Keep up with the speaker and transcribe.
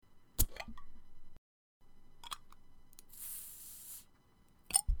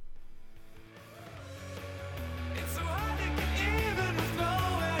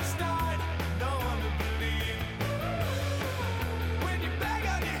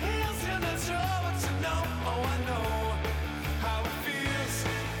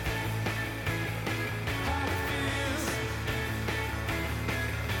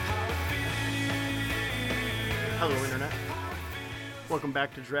Hello, Internet. Welcome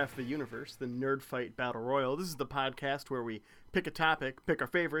back to Draft the Universe, the Nerd Fight Battle Royal. This is the podcast where we pick a topic, pick our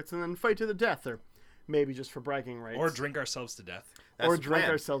favorites, and then fight to the death, or maybe just for bragging rights. Or drink ourselves to death. Or drink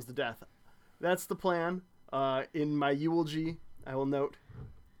ourselves to death. That's the plan. In my eulogy, I will note,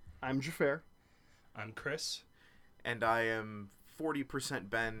 I'm Jafar. I'm Chris. And I am 40%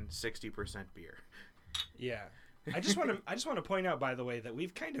 Ben, 60% beer. Yeah. I just want to point out, by the way, that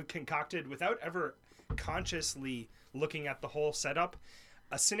we've kind of concocted, without ever consciously looking at the whole setup,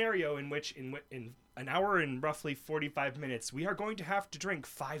 a scenario in which in an hour and roughly 45 minutes, we are going to have to drink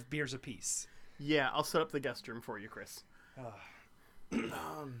 5 beers apiece. Yeah, I'll set up the guest room for you, Chris.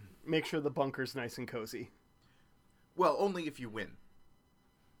 Make sure the bunker's nice and cozy. Well, only if you win.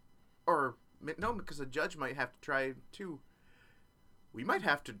 Or, no, because a judge might have to try too. We might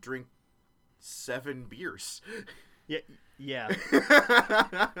have to drink 7 beers. Yeah.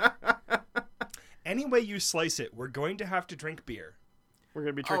 Any way you slice it, we're going to have to drink beer. We're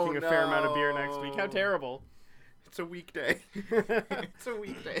going to be drinking a fair amount of beer next week. How terrible. It's a weekday. It's a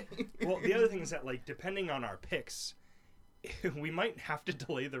weekday. Well, the other thing is that, like, depending on our picks, we might have to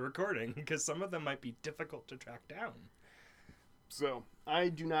delay the recording because some of them might be difficult to track down. So, I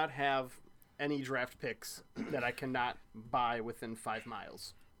do not have any draft picks that I cannot buy within 5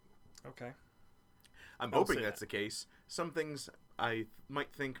 miles. Okay. I'm hoping that's the case. Some things I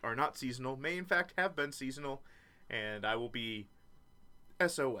might think are not seasonal may in fact have been seasonal, and I will be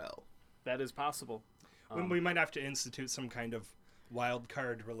SOL. That is possible. We might have to institute some kind of wild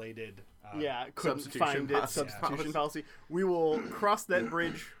card related couldn't find it. Substitution policy. We will cross that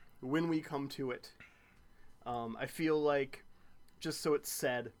bridge when we come to it. I feel like, just so it's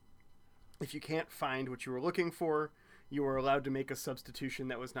said, if you can't find what you were looking for, you are allowed to make a substitution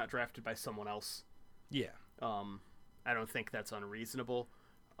that was not drafted by someone else. Yeah. I don't think that's unreasonable.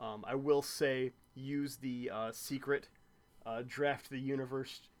 I will say use the secret Draft the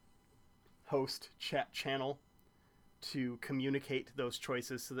Universe host chat channel to communicate those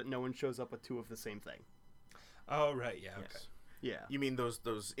choices so that no one shows up with 2 of the same thing. Oh, right. Yeah. Yes. Okay. Yeah. You mean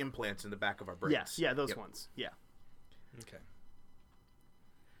those implants in the back of our brains? Yes. Yeah, those ones. Yeah. Okay.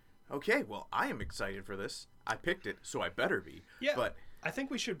 Okay, well, I am excited for this. I picked it, so I better be. Yeah. But I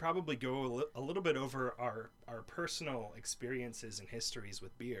think we should probably go a little bit over our personal experiences and histories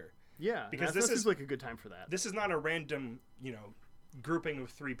with beer. Yeah, because this is like a good time for that. This is not a random, grouping of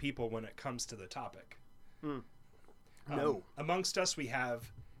 3 people when it comes to the topic. No. Amongst us, we have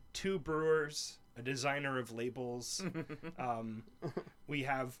 2 brewers, a designer of labels. We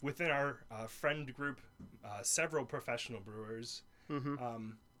have within our friend group several professional brewers,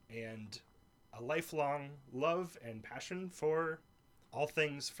 and a lifelong love and passion for all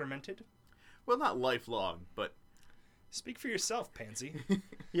things fermented. well, not lifelong, but Speak for yourself, Pansy.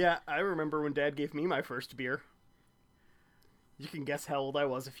 Yeah, I remember when Dad gave me my first beer. You can guess how old I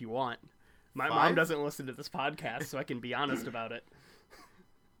was if you want. My 5? mom doesn't listen to this podcast, so I can be honest about it.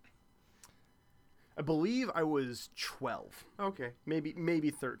 I believe I was 12. okay. Maybe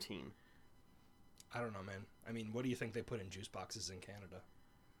 13. I don't know, man. I mean, what do you think they put in juice boxes in Canada?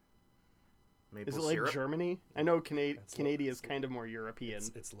 Maple Is it like syrup? Germany? I know Canada is kind of more European.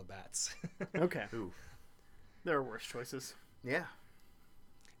 It's Labatt's. Okay. Ooh. There are worse choices. Yeah.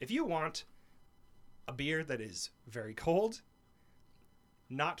 If you want a beer that is very cold,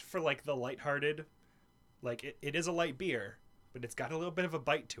 not for like the lighthearted, like it is a light beer, but it's got a little bit of a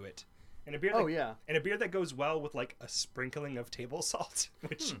bite to it. And a beer and a beer that goes well with like a sprinkling of table salt,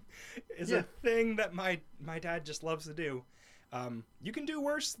 which is a thing that my dad just loves to do. You can do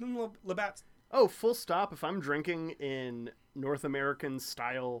worse than Labatt's. Oh, full stop. If I'm drinking in North American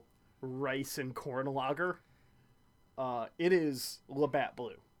style rice and corn lager, it is Labatt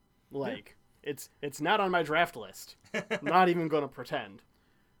Blue. Like, it's not on my draft list. Not even going to pretend.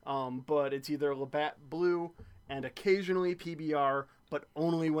 But it's either Labatt Blue and occasionally PBR, but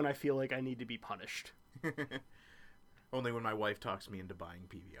only when I feel like I need to be punished. Only when my wife talks me into buying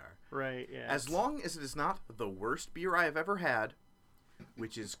PBR. Right, yeah. As long as it is not the worst beer I have ever had,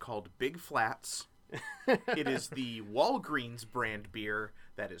 which is called Big Flats. It is the Walgreens brand beer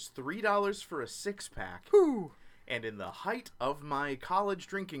that is $3 for a 6-pack. Whew. And in the height of my college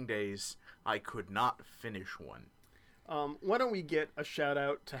drinking days, I could not finish one. Why don't we get a shout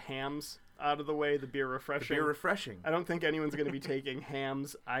out to Hams out of the way, the beer refreshing. Beer refreshing. I don't think anyone's going to be taking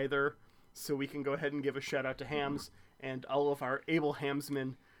Hams either, so we can go ahead and give a shout out to Hams and all of our able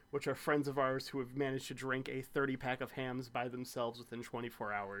Hamsmen, which are friends of ours who have managed to drink a 30-pack of Hams by themselves within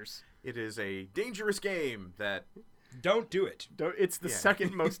 24 hours. It is a dangerous game that... Don't do it. It's the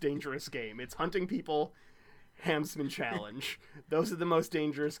second most dangerous game. It's Hunting People, Hamsman Challenge. Those are the most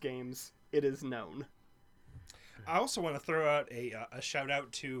dangerous games. It is known. I also want to throw out a shout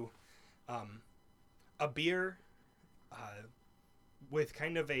out to a beer with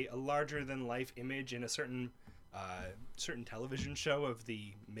kind of a larger than life image in a certain television show of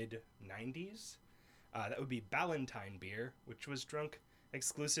the mid 90s. That would be Ballantine beer, which was drunk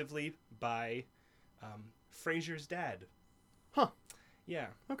exclusively by Frasier's dad. Huh. Yeah.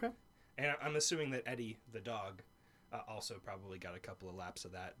 Okay. And I'm assuming that Eddie the dog also probably got a couple of laps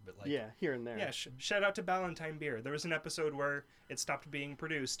of that. But like, Yeah, here and there. yeah, shout out to Ballantine beer. There was an episode where it stopped being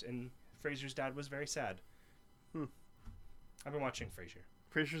produced, and Frasier's dad was very sad. I've been watching Frasier.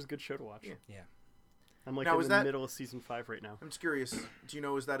 Frasier's a good show to watch. Yeah. I'm like Now, in is the that- middle of season 5 right now. I'm just curious. Do you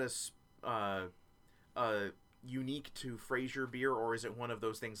know, is that unique to Frasier beer, or is it one of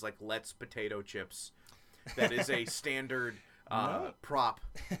those things like Let's potato chips that is a standard No. prop?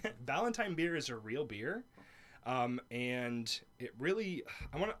 Ballantine beer is a real beer. And it really,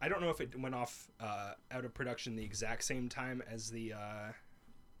 I don't know if it went off out of production the exact same time as the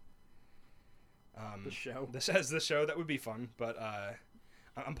show. As the show. That would be fun, but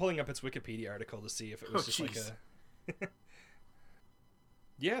I'm pulling up its Wikipedia article to see if it was like a.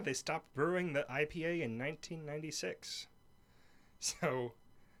 Yeah, they stopped brewing the IPA in 1996, so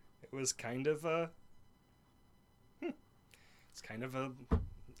it was kind of a. It's kind of a.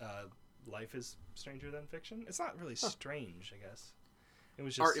 Life is stranger than fiction. It's not really strange, I guess. It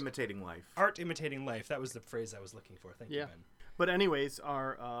was just Art imitating life. Art imitating life. That was the phrase I was looking for. Thank you, Yeah. Ben. But anyways,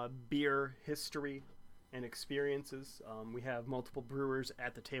 our beer history and experiences. We have multiple brewers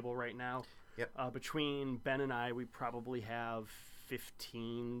at the table right now. Yep. Between Ben and I, we probably have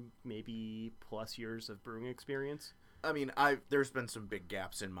 15, maybe plus years of brewing experience. I mean, there's been some big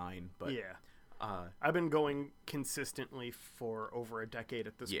gaps in mine, but Yeah. uh, I've been going consistently for over a decade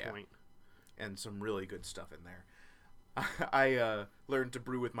at this Yeah. point. and some really good stuff in there. I learned to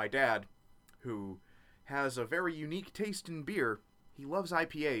brew with my dad, who has a very unique taste in beer. He loves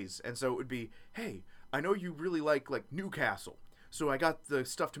IPAs, and so it would be, hey, I know you really like Newcastle, so I got the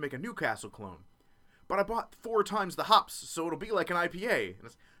stuff to make a Newcastle clone. But I bought 4 times the hops, so it'll be like an IPA.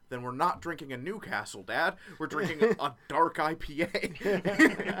 And then we're not drinking a Newcastle, Dad. We're drinking a dark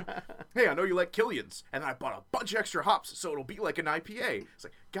IPA. Hey, I know you like Killian's, and I bought a bunch of extra hops, so it'll be like an IPA. It's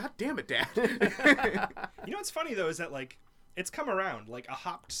like, God damn it, Dad. You know what's funny though is that like it's come around. Like a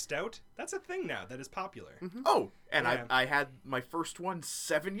hopped stout, that's a thing now that is popular. Oh, and Yeah. I had my first one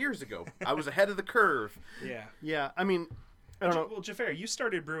 7 years ago. I was ahead of the curve. Yeah. Yeah, I mean, I don't know. Well, Jafar, you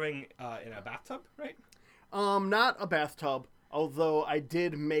started brewing in a bathtub, right? Not a bathtub, although I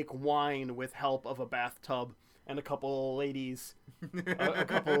did make wine with help of a bathtub and a couple of ladies, a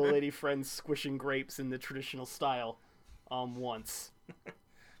couple of lady friends squishing grapes in the traditional style, once.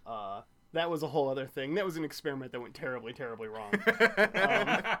 That was a whole other thing. That was an experiment that went terribly, terribly wrong.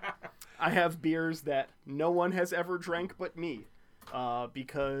 I have beers that no one has ever drank but me,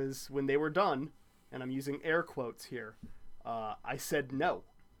 because when they were done, and I'm using air quotes here, I said no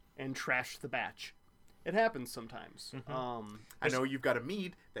and trashed the batch. It happens sometimes. I know you've got a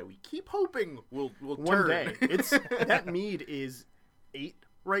mead that we keep hoping will One turn. day, that mead is 8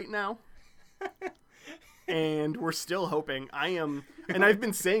 right now, and we're still hoping. And I've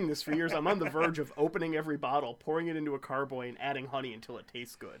been saying this for years. I'm on the verge of opening every bottle, pouring it into a carboy, and adding honey until it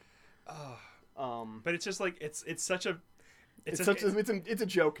tastes good. But it's just like it's such a It's a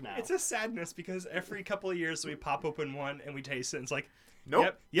joke now. it's a sadness because every couple of years we pop open one and we taste it and it's like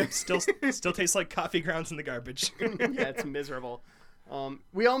Nope. Yep, still tastes like coffee grounds in the garbage. Yeah, it's miserable.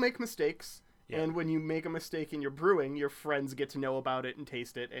 We all make mistakes, Yeah. and when you make a mistake in your brewing, your friends get to know about it and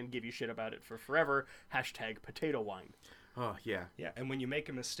taste it and give you shit about it for forever. # potato wine. Oh, yeah. Yeah, and when you make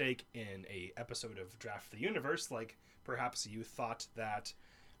a mistake in a episode of Draft the Universe, like perhaps you thought that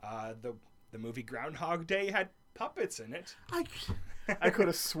the movie Groundhog Day had puppets in it. I could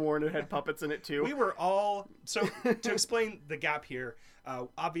have sworn it had puppets in it too. We were all so to explain the gap here.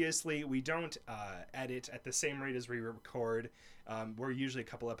 Obviously, we don't edit at the same rate as we record. We're usually a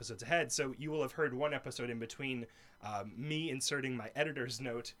couple episodes ahead, so you will have heard one episode in between me inserting my editor's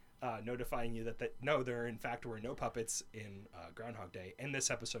note, notifying you that no, there in fact were no puppets in Groundhog Day in this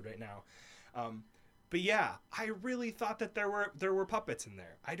episode right now. But yeah, I really thought that there were puppets in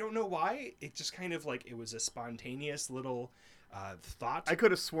there. I don't know why. It just kind of like it was a spontaneous little thought. I could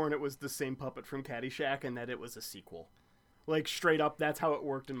have sworn it was the same puppet from Caddyshack and that it was a sequel. Like, straight up, that's how it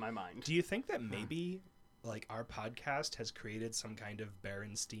worked in my mind. Do you think that maybe like our podcast has created some kind of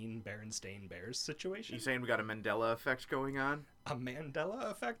Berenstain Bears situation? You saying we got a Mandela effect going on? A Mandela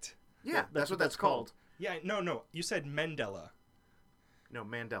effect? Yeah, that's what that's called. Yeah, no. You said Mandela. No,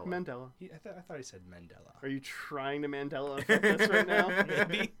 Mandela. Mandela. I thought he said Mandela. Are you trying to Mandela effect this right now?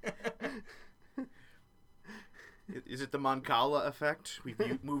 Maybe. Is it the Moncala effect?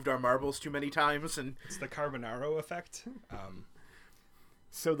 We've moved our marbles too many times, and It's the Carbonaro effect.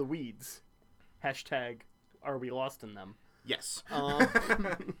 So the weeds. Hashtag, are we lost in them? yes.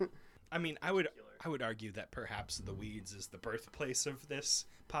 I mean, I would argue that perhaps the weeds is the birthplace of this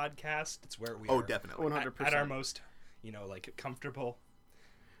podcast. It's where we Oh, are definitely. 100%. at our most, like comfortable.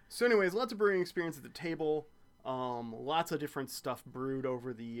 So anyways, lots of brewing experience at the table. Lots of different stuff brewed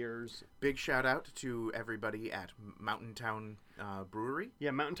over the years. Big shout out to everybody at Mountain Town Brewery,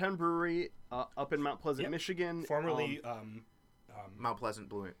 Yeah, Mountain Town Brewery up in Mount Pleasant, Yep. Michigan. Mount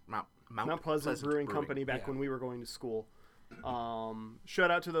Pleasant Mount Pleasant Brewing Company back Yeah. when we were going to school.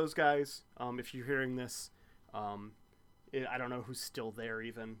 Shout out to those guys. If you're hearing this, I don't know who's still there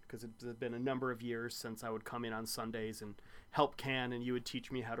even, because it's been a number of years since I would come in on Sundays and help can, and you would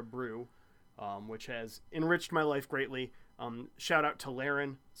teach me how to brew, which has enriched my life greatly. Shout out to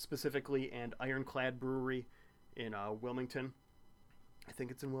Laren specifically and Ironclad Brewery in Wilmington. I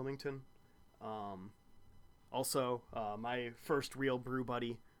think it's in Wilmington. Also, my first real brew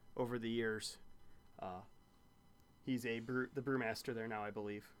buddy over the years. He's the brewmaster there now, I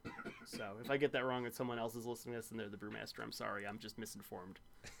believe. So if I get that wrong and someone else is listening to this and they're the brewmaster, I'm sorry. I'm just misinformed.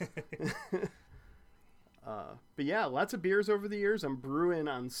 But yeah, lots of beers over the years. I'm brewing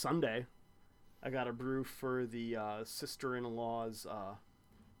on Sunday. I got a brew for the sister-in-law's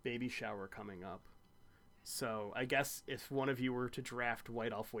baby shower coming up. So I guess if one of you were to draft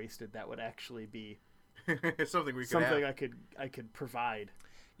White Elf Wasted, that would actually be Something we could something have. I could provide.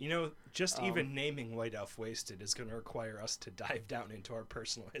 Just even naming White Elf Wasted is going to require us to dive down into our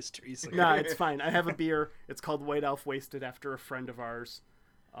personal histories. Nah, it's fine. I have a beer. It's called White Elf Wasted after a friend of ours,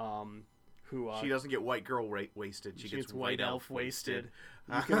 who She doesn't get white girl wasted. She gets White Elf Wasted.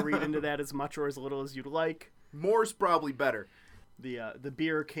 You can read into that as much or as little as you'd like. More's probably better. The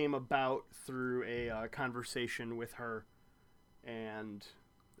beer came about through a conversation with her, and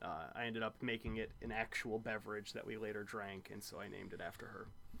I ended up making it an actual beverage that we later drank, and so I named it after her.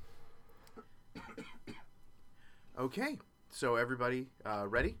 Okay, so everybody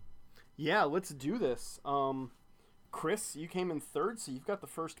ready? Yeah, let's do this. Chris, you came in third, so you've got the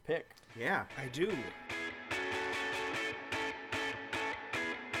first pick. Yeah. I do.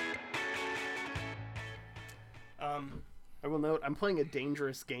 I will note, I'm playing a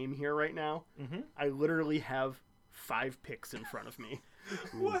dangerous game here right now. Mm-hmm. I literally have 5 picks in front of me.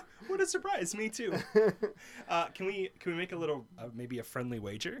 What a surprise! Me too. Can we make a little maybe a friendly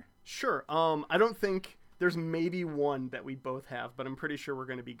wager? Sure. I don't think there's maybe one that we both have, but I'm pretty sure we're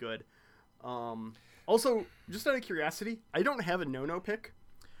going to be good. Also, just out of curiosity, I don't have a no-no pick.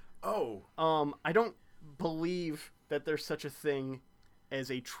 Oh. I don't believe that there's such a thing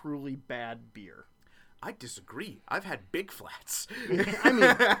as a truly bad beer. I disagree. I've had big flats. I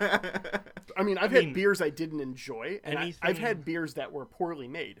mean, I've had beers I didn't enjoy, and I've had beers that were poorly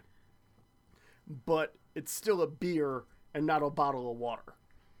made. But it's still a beer and not a bottle of water.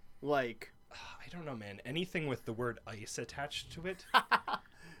 Like, I don't know, man. Anything with the word ice attached to it.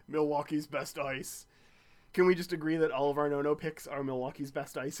 Milwaukee's best ice. Can we just agree that all of our no-no picks are Milwaukee's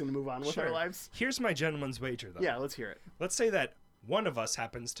best ice and move on with our lives? Here's my gentleman's wager, though. Yeah, let's hear it. Let's say that one of us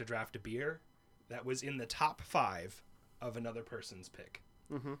happens to draft a beer that was in the top 5 of another person's pick.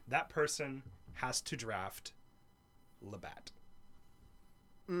 Mm-hmm. That person has to draft Labatt.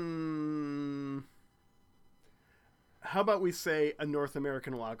 How about we say a North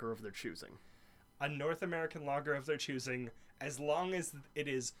American lager of their choosing? A North American lager of their choosing, as long as it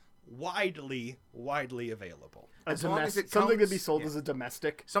is widely available. As long as it something to comes- be sold as a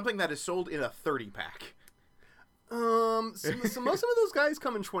domestic. Something that is sold in a 30-pack. So most of those guys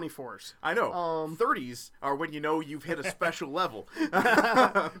come in 24s. I know. 30s are when you know you've hit a special level.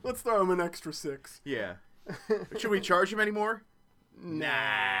 Let's throw them an extra 6. Yeah. Should we charge him anymore?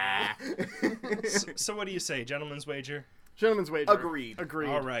 Nah. So what do you say, gentleman's wager? Gentleman's wager. Agreed.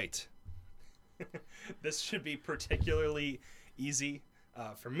 All right. This should be particularly easy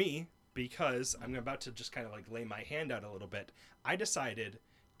for me because I'm about to just kind of like lay my hand out a little bit. I decided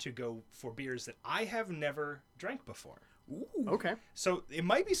to go for beers that I have never drank before. Ooh. Okay. So it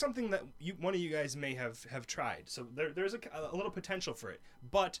might be something that one of you guys may have tried. So there's a little potential for it.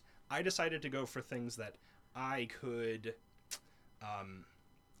 But I decided to go for things that I could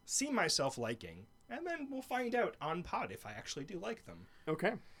see myself liking. And then we'll find out on pod if I actually do like them.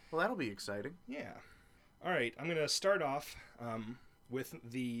 Okay. Well, that'll be exciting. Yeah. All right. I'm gonna start off with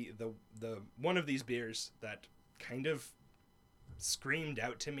the one of these beers that kind of screamed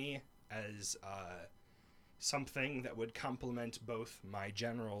out to me as something that would complement both my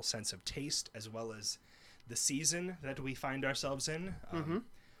general sense of taste as well as the season that we find ourselves in.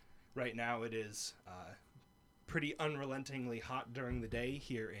 Right now, it is pretty unrelentingly hot during the day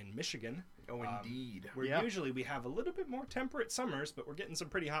here in Michigan. Oh, indeed. Where Yeah. usually we have a little bit more temperate summers, but we're getting some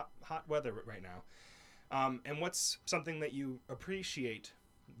pretty hot weather right now. And what's something that you appreciate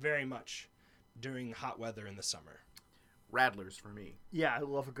very much during hot weather in the summer? Rattlers for me. Yeah, I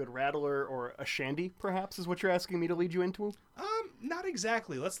love a good rattler or a shandy, perhaps, is what you're asking me to lead you into. Not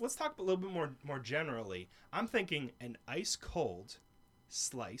exactly. Let's talk a little bit more generally. I'm thinking an ice cold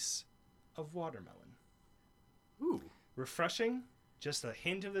slice of watermelon. Ooh. Refreshing, just a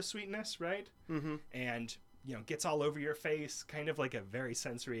hint of the sweetness, right? Mm-hmm. And gets all over your face, kind of like a very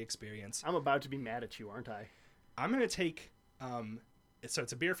sensory experience. I'm about to be mad at you, aren't I? I'm gonna take so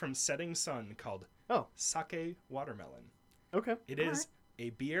it's a beer from Setting Sun called Sake Watermelon. Okay. It is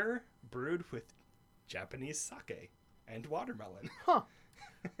a beer brewed with Japanese sake and watermelon. Huh.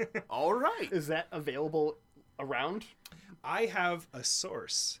 All right. Is that available around? I have a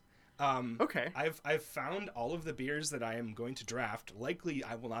source. Okay. I've found all of the beers that I am going to draft. Likely,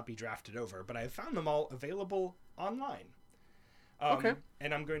 I will not be drafted over, but I have found them all available online. Okay.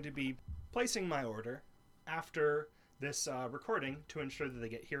 And I'm going to be placing my order after this recording to ensure that they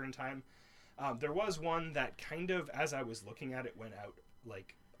get here in time. There was one that kind of, as I was looking at it, went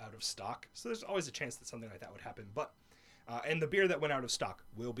out of stock. So there's always a chance that something like that would happen. But and the beer that went out of stock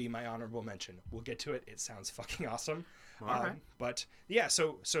will be my honorable mention. We'll get to it. It sounds fucking awesome. All right. But yeah,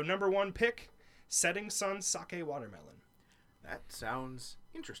 so number one pick, Setting Sun Sake Watermelon. That sounds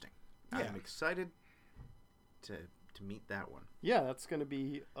interesting. Yeah. I'm excited to meet that one. Yeah, that's going to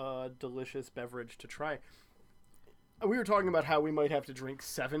be a delicious beverage to try. We were talking about how we might have to drink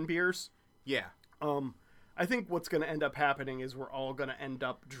 7 beers. Yeah. I think what's going to end up happening is we're all going to end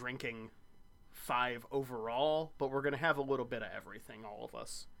up drinking 5 overall, but we're going to have a little bit of everything, all of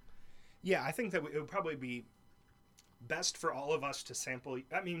us. Yeah, I think that it would probably be best for all of us to sample.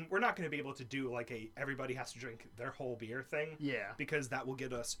 I mean, we're not going to be able to do like everybody has to drink their whole beer thing. Yeah. Because that will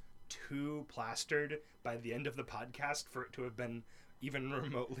get us too plastered by the end of the podcast for it to have been even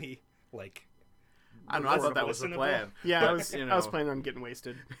remotely like. I don't know. I thought that was the listenable. plan. Yeah, I was, You I was know. planning on getting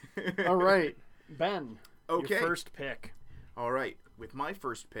wasted. All right, Ben. Okay. Your first pick. All right. With my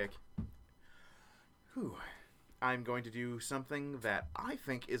first pick, I'm going to do something that I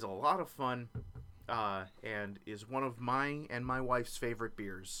think is a lot of fun and is one of my and my wife's favorite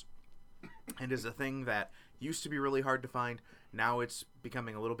beers. And is a thing that used to be really hard to find. Now it's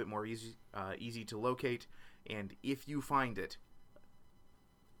becoming a little bit more easy to locate. And if you find it,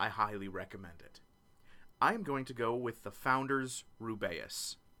 I highly recommend it. I am going to go with the Founders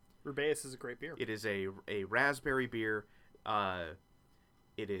Rubaeus. Rubaeus is a great beer. It is a raspberry beer.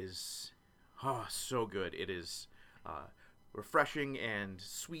 It is so good. It is refreshing and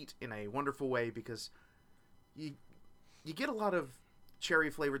sweet in a wonderful way because you get a lot of cherry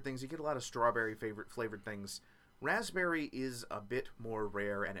flavored things. You get a lot of strawberry flavored things. Raspberry is a bit more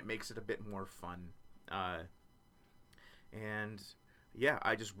rare and it makes it a bit more fun. And yeah,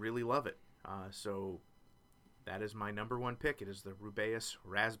 I just really love it. So that is my number one pick. It is the Rubaeus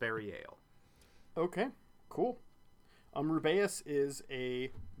Raspberry Ale. Okay, cool. Rubaeus is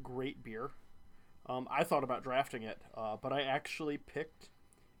a great beer. I thought about drafting it, but I actually picked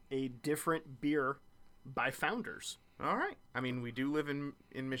a different beer by Founders. All right. I mean, we do live in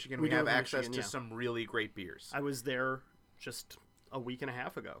Michigan. We We do have live in access Michigan, to yeah. some really great beers. I was there just a week and a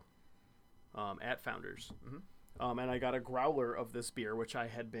half ago at Founders. Mm-hmm. And I got a growler of this beer, which I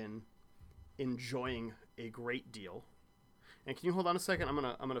had been enjoying a great deal. And can you hold on a second? I'm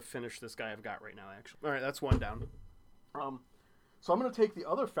gonna finish this guy I've got right now, actually. All right, that's one down. So I'm gonna take the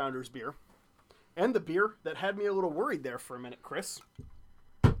other Founders beer, and the beer that had me a little worried there for a minute, Chris.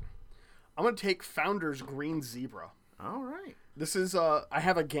 I'm gonna take Founders Green Zebra. All right. This is I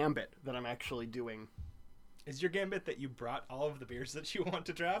have a gambit that I'm actually doing. Is your gambit that you brought all of the beers that you want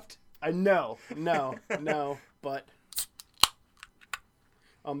to draft? I know, no, but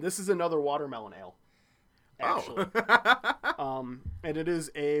this is another watermelon ale. Actually, and it is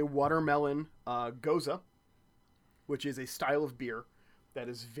a watermelon goza, which is a style of beer that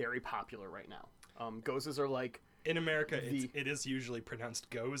is very popular right now. Gozas are like In America, it is usually pronounced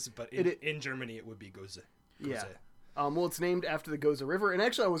goes, but in Germany it would be goze. yeah. Well, it's named after the Goza River, and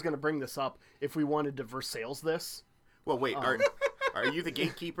actually, I was going to bring this up if we wanted to Versailles this. Well, wait. Are you the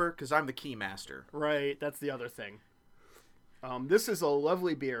gatekeeper? Because I'm the key master. Right, that's the other thing. This is a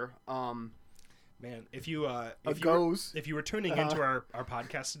lovely beer. Man, if you were tuning into our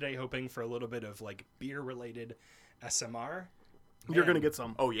podcast today, hoping for a little bit of like beer related SMR, You're going to get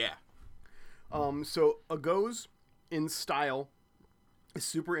some. Oh yeah. So a goes in style is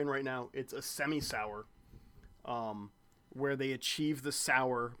super in right now. It's a semi-sour, where they achieve the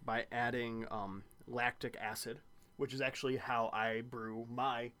sour by adding lactic acid, which is actually how I brew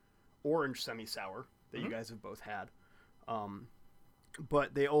my orange semi-sour that you guys have both had.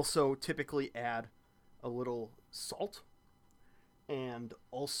 But they also typically add a little salt, and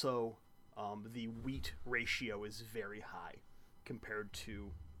also the wheat ratio is very high compared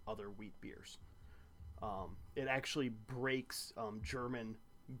to other wheat beers. It actually breaks German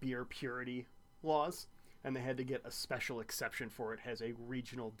beer purity laws, and they had to get a special exception for it as a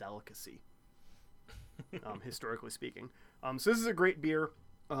regional delicacy, historically speaking. So this is a great beer.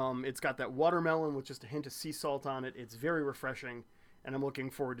 It's got that watermelon with just a hint of sea salt on it. It's very refreshing, and I'm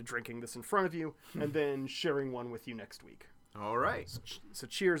looking forward to drinking this in front of you and then sharing one with you next week. All right. So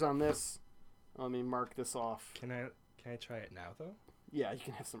cheers on this. Let me mark this off. Can I try it now though? Yeah, you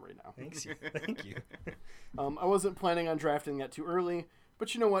can have some right now. Thanks. Thank you. I wasn't planning on drafting that too early,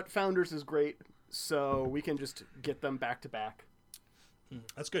 but you know what? Founders is great, so we can just get them back to back.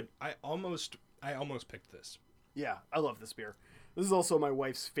 That's good. I almost picked this. Yeah, I love this beer. This is also my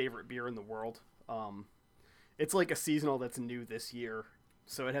wife's favorite beer in the world. It's like a seasonal that's new this year,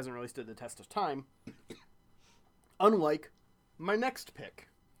 so it hasn't really stood the test of time. Unlike my next pick,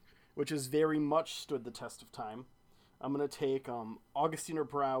 which has very much stood the test of time. I'm going to take Augustiner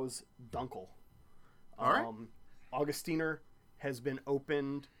Brau's Dunkel. All right. Augustiner has been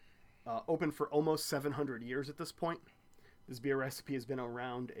open for almost 700 years at this point. This beer recipe has been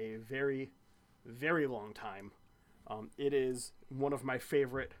around a very, very long time. It is one of my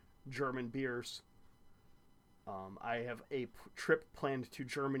favorite German beers. I have a trip planned to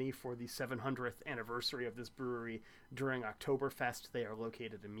Germany for the 700th anniversary of this brewery during Oktoberfest. They are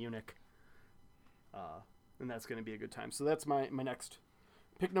located in Munich. And that's going to be a good time. So that's my next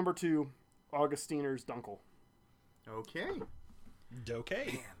pick, number 2, Augustiner's Dunkel. Okay.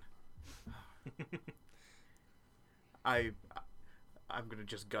 Okay. I'm going to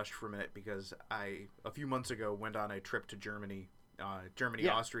just gush for a minute because I, a few months ago, went on a trip to Germany,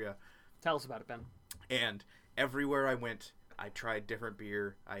 Yeah. Austria, Tell us about it, Ben. and everywhere I went, I tried different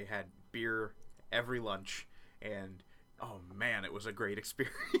beer. I had beer every lunch, and oh man, it was a great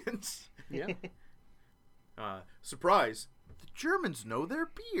experience. Yeah. Surprise! The Germans know their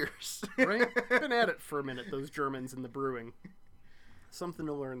beers. Right? Been at it for a minute, those Germans in the brewing. Something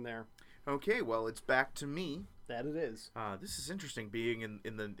to learn there. Okay, well, it's back to me. That it is. This is interesting being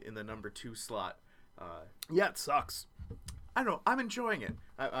in the number 2 slot. Yeah, it sucks. I don't know. I'm enjoying it.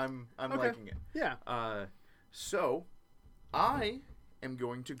 I'm Okay. liking it. Yeah. So I am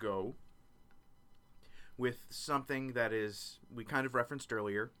going to go with something that is we kind of referenced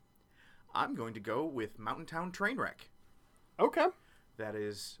earlier. I'm going to go with Mountain Town Trainwreck. Okay. That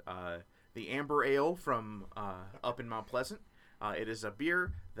is the Amber Ale from up in Mount Pleasant. It is a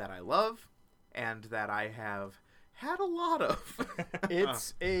beer that I love and that I have had a lot of.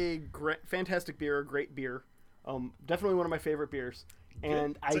 It's a fantastic beer, a great beer. Definitely one of my favorite beers.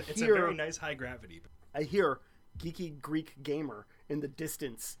 And It's a very nice high gravity. I hear Geeky Greek Gamer in the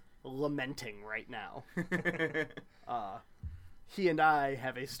distance lamenting right now. He and I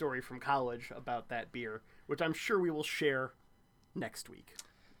have a story from college about that beer, which I'm sure we will share next week.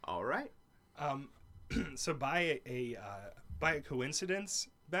 All right. So by a coincidence,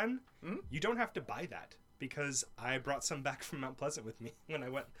 Ben, you don't have to buy that because I brought some back from Mount Pleasant with me when I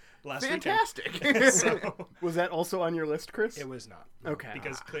went last Fantastic. weekend. So Was that also on your list, Chris? it was not. Okay.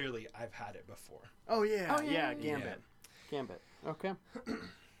 Because clearly I've had it before. Oh, yeah. Oh, yeah, yeah, yeah, Gambit. Gambit. Okay.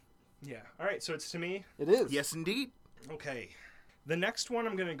 Yeah. All right. So it's to me. It is. Yes, indeed. Okay. The next one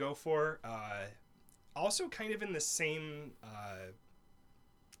I'm going to go for, also kind of in the same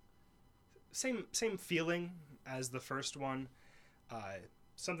feeling as the first one.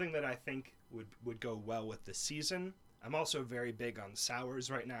 Something that I think would go well with the season. I'm also very big on sours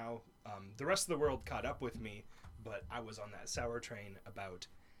right now. The rest of the world caught up with me, but I was on that sour train about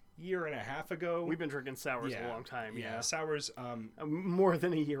a year and a half ago. We've been drinking sours a long time. Yeah. Sours. More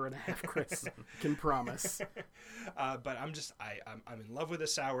than a year and a half, Chris can promise. But I'm in love with a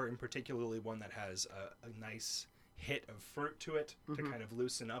sour, and particularly one that has a nice hit of fruit to it to kind of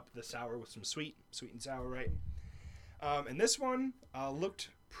loosen up the sour with some sweet and sour, right? And this one looked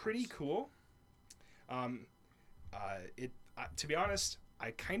pretty cool. To be honest,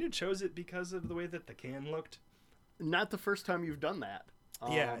 I kind of chose it because of the way that the can looked. Not the first time you've done that.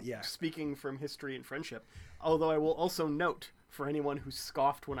 Yeah. Speaking from history and friendship. Although I will also note, for anyone who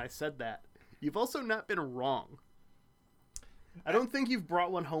scoffed when I said that, you've also not been wrong. I don't think you've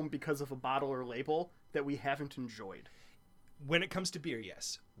brought one home because of a bottle or label that we haven't enjoyed. When it comes to beer,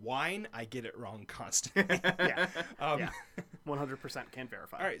 yes. Wine, I get it wrong constantly. Yeah. 100% can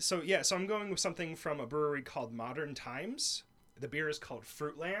verify. All right, so I'm going with something from a brewery called Modern Times. The beer is called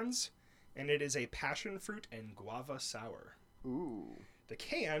Fruitlands, and it is a passion fruit and guava sour. Ooh. The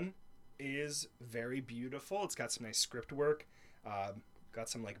can is very beautiful. It's got some nice script work. Got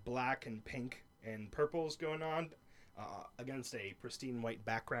some like black and pink and purples going on against a pristine white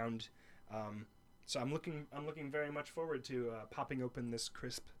background. So I'm looking very much forward to popping open this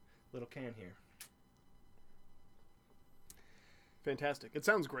crisp little can here. Fantastic. It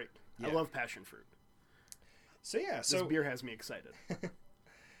sounds great. I Yeah. love passion fruit. So yeah, This beer has me excited.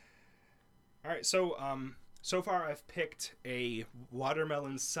 All right, so so far I've picked a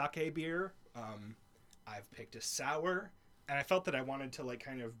watermelon sake beer. I've picked a sour, and I felt that I wanted to like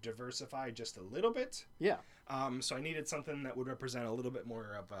kind of diversify just a little bit. Yeah. So I needed something that would represent a little bit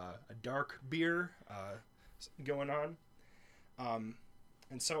more of a dark beer going on.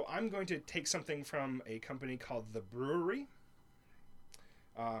 And so I'm going to take something from a company called The Brewery.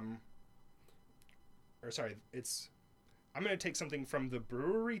 I'm going to take something from the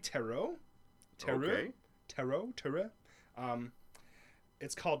brewery Terreau. Okay. Terreau.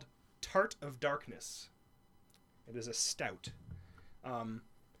 It's called Tart of Darkness. It is a stout. And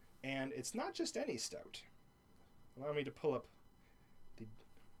it's not just any stout. Allow me to pull up the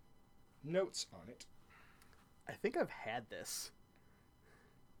notes on it. I think I've had this.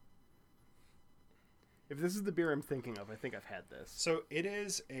 If this is the beer I'm thinking of, I think I've had this. So it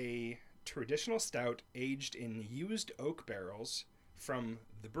is a traditional stout aged in used oak barrels from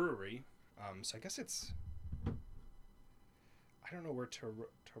the brewery. So I guess it's... I don't know where Terreau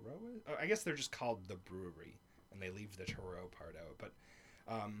is. Oh, I guess they're just called the brewery, and they leave the Terreau part out. But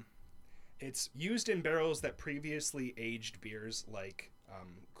it's used in barrels that previously aged beers like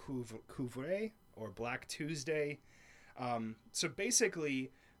Couvray or Black Tuesday. So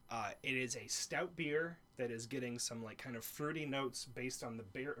basically, it is a stout beer that is getting some like kind of fruity notes based on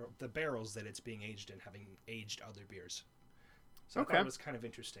the barrels that it's being aged in, having aged other beers. So I thought it was kind of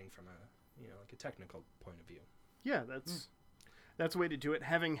interesting from a like a technical point of view. Yeah, that's a way to do it.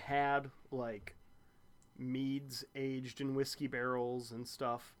 Having had like meads aged in whiskey barrels and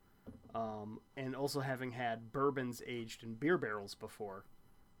stuff, and also having had bourbons aged in beer barrels before,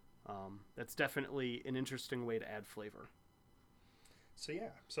 that's definitely an interesting way to add flavor. So yeah,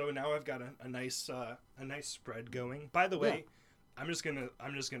 so now I've got a nice spread going. By the way, I'm just gonna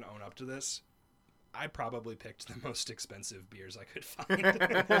own up to this. I probably picked the most expensive beers I could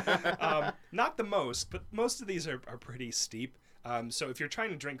find. Not the most, but most of these are pretty steep. So if you're trying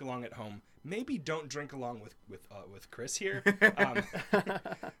to drink along at home, maybe don't drink along with Chris here.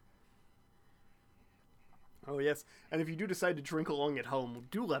 Oh yes, and if you do decide to drink along at home,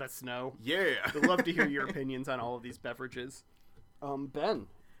 do let us know. Yeah. We'd love to hear your opinions on all of these beverages. Ben,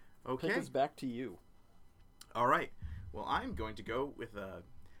 Okay. pick us back to you. All right. Well, I'm going to go with an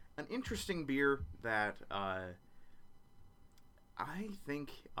interesting beer that I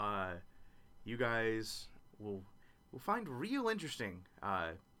think you guys will find real interesting.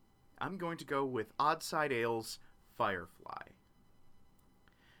 I'm going to go with Oddside Ale's Firefly.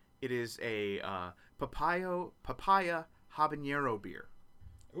 It is a papaya habanero beer.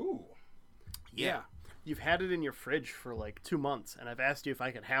 Ooh. Yeah. You've had it in your fridge for like 2 months, and I've asked you if I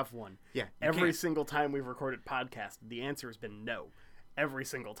could have one. Yeah. Every single time we've recorded podcast, the answer has been no. Every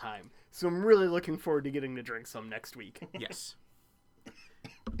single time. So I'm really looking forward to getting to drink some next week. Yes.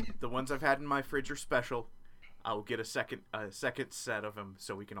 The ones I've had in my fridge are special. I'll get a second set of them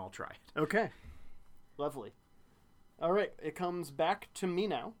so we can all try it. Okay. Lovely. All right, it comes back to me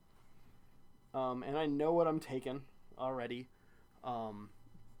now. And I know what I'm taking already.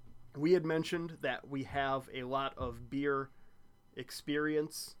 We had mentioned that we have a lot of beer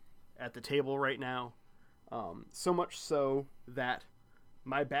experience at the table right now. So much so that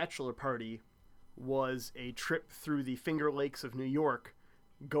my bachelor party was a trip through the Finger Lakes of New York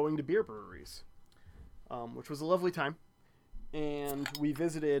going to beer breweries, which was a lovely time. And we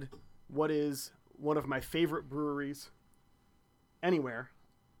visited what is one of my favorite breweries anywhere,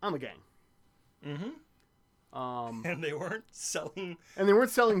 Ommegang. Mm-hmm. And they weren't selling. And they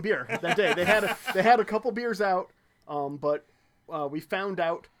weren't selling beer that day. They had a couple beers out, but we found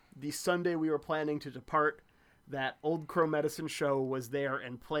out the Sunday we were planning to depart that Old Crow Medicine Show was there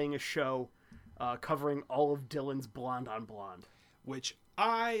and playing a show covering all of Dylan's Blonde on Blonde, Which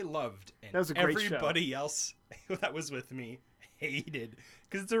I loved, and that was a great everybody else that was with me hated,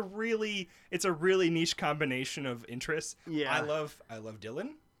 because it's a really niche combination of interests. Yeah. I love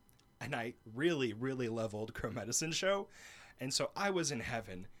Dylan, and I really love Old Crow Medicine Show, and so I was in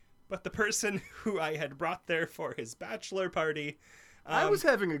heaven. But the person who I had brought there for his bachelor party, I was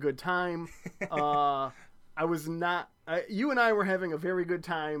having a good time. I was not. You and I were having a very good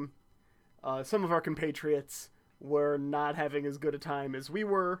time. Some of our compatriots were not having as good a time as we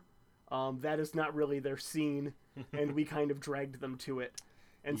were. That is not really their scene, and we kind of dragged them to it.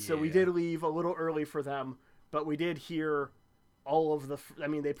 And so we Yeah. did leave a little early for them, but we did hear all of the... I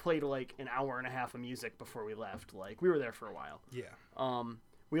mean, they played like an hour and a half of music before we left. Like, we were there for a while. Yeah.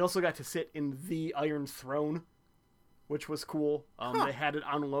 We also got to sit in the Iron Throne, which was cool. They had it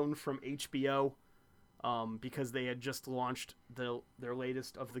on loan from HBO because they had just launched their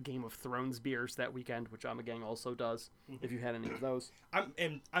latest of the Game of Thrones beers that weekend, which Amagang also does, if you had any of those.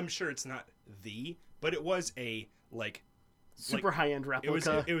 I'm sure it's not but it was a Super high-end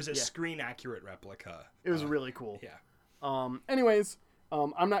replica. It was a screen accurate replica. It was really cool. Yeah. Anyways,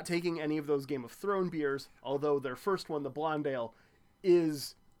 I'm not taking any of those Game of Thrones beers, although their first one, the Blonde Ale,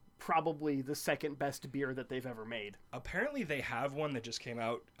 is probably the second best beer that they've ever made. Apparently they have one that just came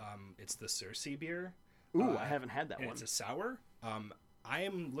out. It's the Cersei beer. Ooh, I haven't had that and one. It's a sour. I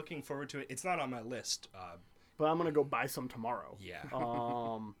am looking forward to it. It's not on my list. But I'm going to go buy some tomorrow. Yeah.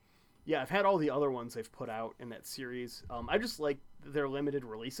 Yeah, I've had all the other ones they've put out in that series. I just like their limited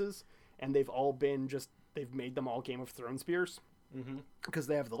releases, and they've all been they've made them all Game of Thrones beers. Because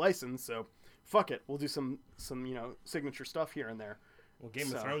they have the license, so fuck it. We'll do some signature stuff here and there. Well,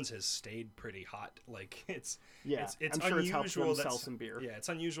 Game of Thrones has stayed pretty hot. Like it's I'm sure it's helped them sell some beer. Yeah, it's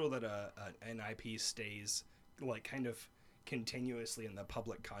unusual that an IP stays like kind of continuously in the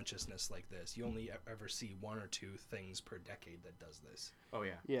public consciousness like this. You only ever see one or two things per decade that does this. Oh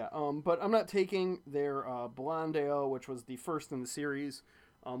yeah. Yeah. But I'm not taking their Blonde Ale, which was the first in the series.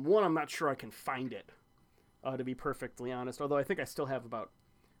 One, I'm not sure I can find it, to be perfectly honest. Although I think I still have about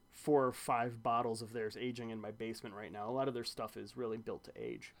 4 or 5 bottles of theirs aging in my basement right now. A lot of their stuff is really built to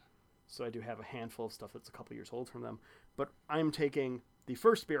age. So I do have a handful of stuff that's a couple years old from them. But I'm taking the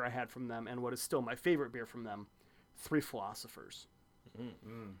first beer I had from them, and what is still my favorite beer from them, Three Philosophers,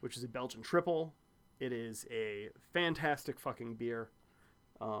 which is a Belgian triple. It is a fantastic fucking beer.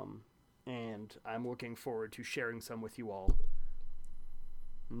 And I'm looking forward to sharing some with you all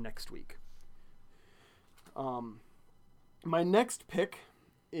next week. My next pick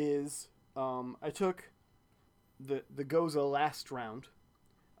is I took the Goza last round,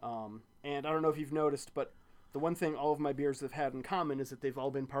 and I don't know if you've noticed, but the one thing all of my beers have had in common is that they've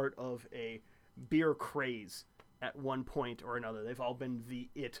all been part of a beer craze at one point or another. They've all been the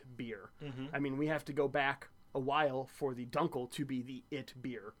it beer. I mean, we have to go back a while for the Dunkel to be the it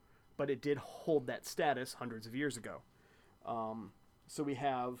beer, but it did hold that status hundreds of years ago. So we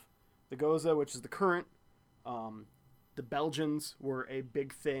have the Goza, which is the current. The Belgians were a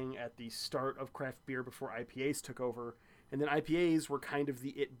big thing at the start of craft beer before IPAs took over. And then IPAs were kind of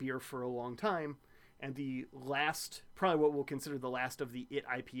the it beer for a long time. And the last, probably what we'll consider the last of the it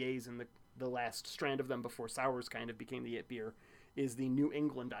IPAs and the last strand of them before sours kind of became the it beer, is the New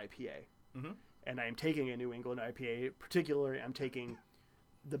England IPA. And I am taking a New England IPA. Particularly, I'm taking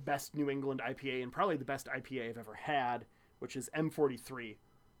the best New England IPA and probably the best IPA I've ever had, which is M43.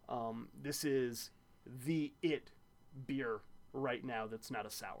 This is the it beer right now that's not a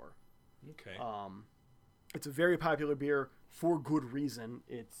sour. Okay. It's a very popular beer for good reason.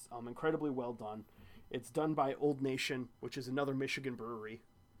 It's incredibly well done. It's done by Old Nation, which is another Michigan brewery.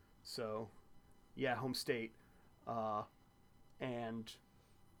 So, yeah, home state. And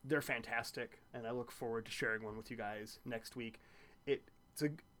they're fantastic, and I look forward to sharing one with you guys next week.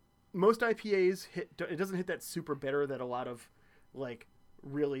 Most IPAs it doesn't hit that super bitter that a lot of like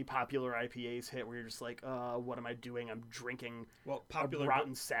really popular IPAs hit, where you're just like, what am I doing? I'm drinking popular a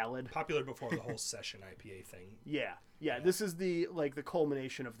rotten salad. Popular before the whole session IPA thing. Yeah. This is the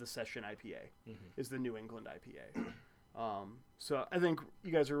culmination of the session IPA is the New England IPA. So I think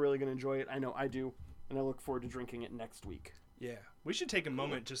you guys are really going to enjoy it. I know I do, and I look forward to drinking it next week. Yeah, we should take a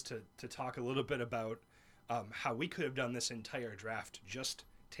moment just to talk a little bit about how we could have done this entire draft just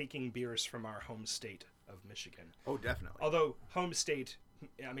taking beers from our home state of Michigan. Oh, definitely. Although home state,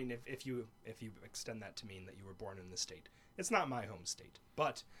 I mean, if you extend that to mean that you were born in the state, it's not my home state,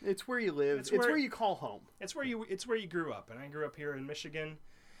 but it's where you live. It's where you call home. It's where you grew up, and I grew up here in Michigan,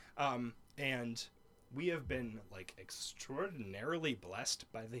 and we have been extraordinarily blessed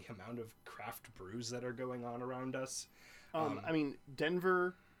by the amount of craft brews that are going on around us. I mean,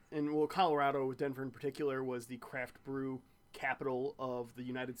 Denver, and Colorado, Denver in particular, was the craft brew capital of the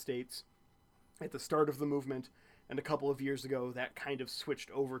United States at the start of the movement, and a couple of years ago that kind of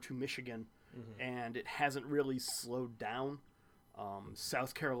switched over to Michigan, and it hasn't really slowed down.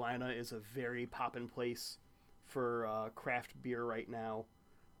 South Carolina is a very poppin' place for craft beer right now.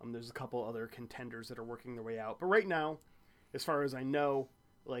 There's a couple other contenders that are working their way out, but right now, as far as I know,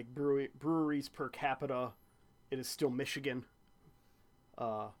 breweries per capita, it is still Michigan.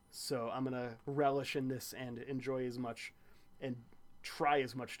 So I'm gonna relish in this and enjoy as much and try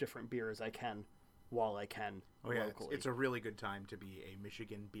as much different beer as I can while I can Oh yeah, locally. it's a really good time to be a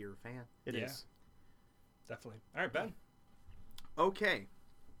Michigan beer fan. It Yeah. is. Definitely. All right, Ben. Okay.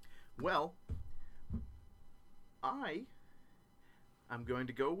 Well, I'm going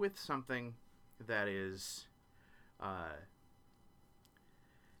to go with something that is,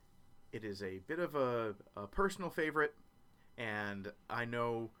 it is a bit of a personal favorite, and I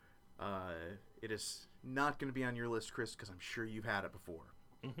know it is not going to be on your list, Chris, because I'm sure you've had it before.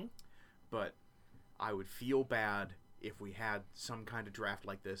 Mm-hmm. But I would feel bad if we had some kind of draft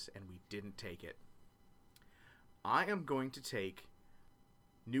like this and we didn't take it. I am going to take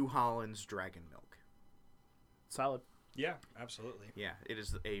New Holland's Dragon Milk. Solid. Yeah, absolutely. Yeah, it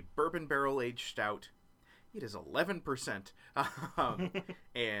is a bourbon barrel aged stout. It is 11%.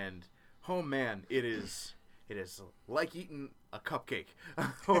 And oh man, it is like eating a cupcake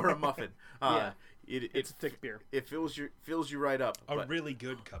or a muffin. Yeah. It's a thick beer. It fills you right up. A but- really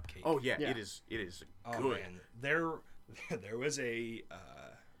good cupcake. oh yeah, Yeah. it is Oh, good. man, there was a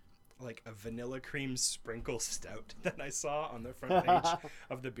like a vanilla cream sprinkle stout that I saw on the front page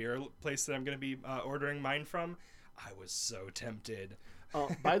of the beer place that I'm going to be ordering mine from. I was so tempted.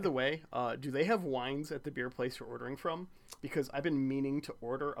 By the way, do they have wines at the beer place you're ordering from? Because I've been meaning to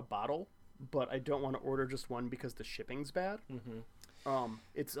order a bottle, but I don't want to order just one because the shipping's bad. Mm-hmm.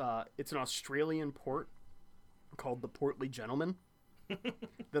 It's an Australian port called the Portly Gentleman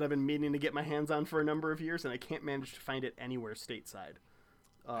that I've been meaning to get my hands on for a number of years, and I can't manage to find it anywhere stateside.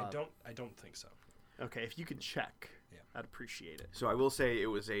 I don't think so. Okay, if you could check, Yeah. I'd appreciate it. So I will say it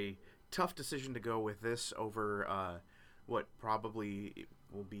was a tough decision to go with this over what probably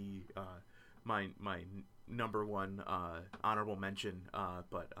will be my number one honorable mention,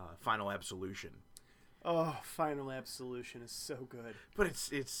 but Final Absolution. Oh, Final Absolution is so good. But it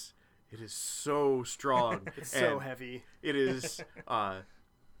is so strong. It's so and heavy. It is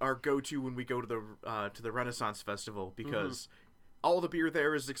our go-to when we go to the Renaissance Festival because all the beer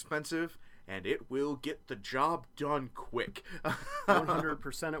there is expensive and it will get the job done quick.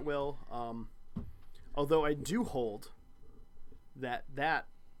 100% it will. Although I do hold that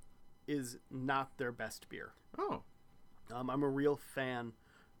is not their best beer. Oh. I'm a real fan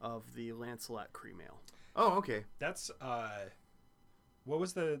of the Lancelot Cream Ale. Oh, okay. That's what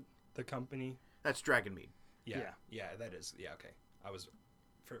was the company? That's Dragon Mead. Yeah, that is. Yeah, okay. I was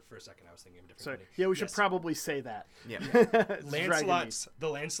for a second I was thinking of a different So company. yeah, we should Yes. probably say that. Yeah. It's Dragon Lancelot's the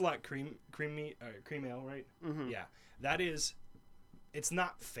Lancelot cream ale, right? Mhm. Yeah, that is. It's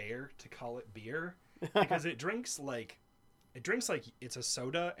not fair to call it beer because it drinks like it's a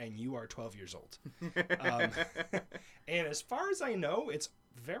soda and you are 12 years old. And as far as I know, it's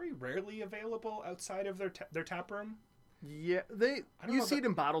very rarely available outside of their tap room. Mead. Yeah, I don't you know see that- it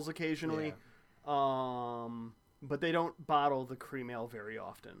in bottles occasionally. But they don't bottle the cream ale very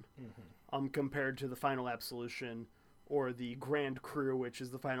often. Compared to the Final Absolution or the Grand Cru, which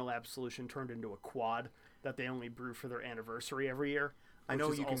is the Final Absolution turned into a quad that they only brew for their anniversary every year. I know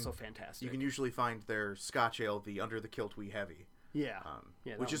which is you can- also fantastic. You can usually find their Scotch Ale, the Under the Kilt Wee Heavy, yeah,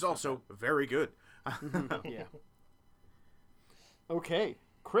 yeah, that which one's is also very good. yeah. Okay,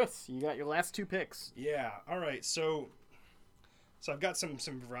 Chris, you got your last two picks. Yeah. All right. So I've got some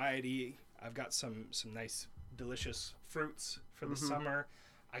variety. I've got some nice, delicious fruits for the summer.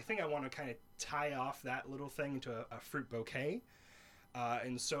 I think I want to kind of tie off that little thing into a fruit bouquet.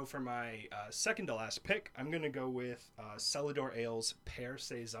 And so for my second to last pick, I'm going to go with Celador Ale's Pear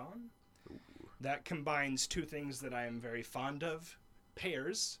Saison. That combines two things that I am very fond of: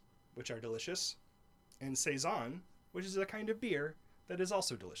 pears, which are delicious, and Saison, which is a kind of beer that is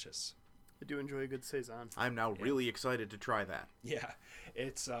also delicious. I do enjoy a good saison. I'm now really excited to try that. Yeah,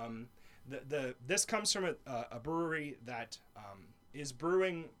 it's this comes from a brewery that is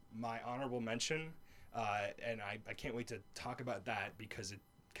brewing my honorable mention, and I can't wait to talk about that because it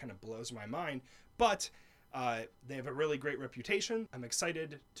kind of blows my mind. But they have a really great reputation. I'm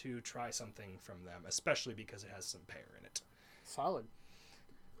excited to try something from them, especially because it has some pear in it. Solid.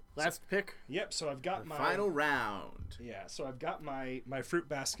 Last pick. Yep. So I've got The my final round. Yeah, so I've got my fruit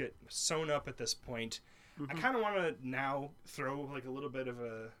basket sewn up at this point. I kind of want to now throw like a little bit of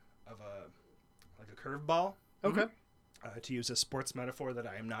a curveball, Okay. to use a sports metaphor that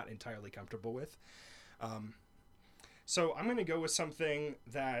I am not entirely comfortable with. So I'm going to go with something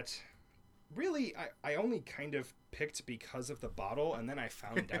that really I only kind of picked because of the bottle, and then I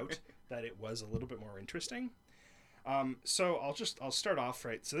found out that it was a little bit more interesting. So I'll start off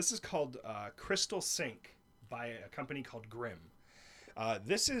right. So this is called Crystal Sink by a company called Grimm.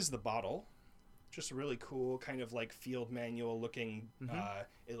 This is the bottle, just a really cool kind of like field manual looking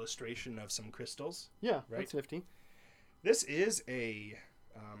illustration of some crystals. Yeah, Right. that's nifty. This is a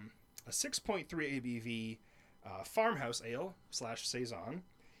 6.3 ABV farmhouse ale / saison,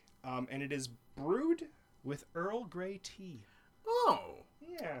 and it is brewed with Earl Grey tea. Oh.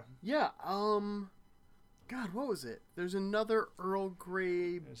 Yeah, Yeah. God, what was it? There's another Earl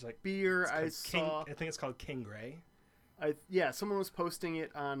Grey there's like beer I it's called saw. I think it's called King Grey. Someone was posting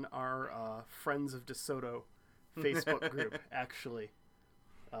it on our Friends of DeSoto Facebook group, actually.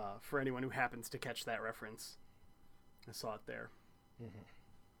 For anyone who happens to catch that reference, I saw it there.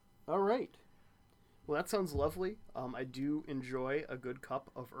 All right. Well, that sounds lovely. I do enjoy a good cup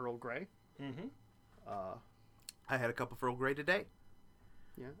of Earl Grey. I had a cup of Earl Grey today.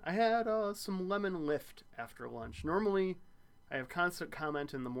 Yeah, I had some lemon lift after lunch. Normally, I have Constant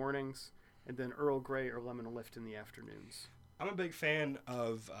Comment in the mornings, and then Earl Grey or lemon lift in the afternoons. I'm a big fan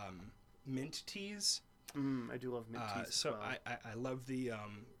of mint teas. I do love mint teas. So as well. I love the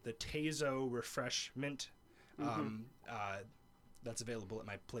Tezo Refresh Mint. That's available at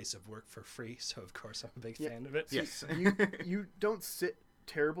my place of work for free. So of course I'm a big fan of it. Yes. you don't sit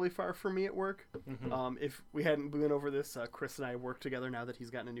terribly far from me at work. If we hadn't been over this, Chris and I work together now that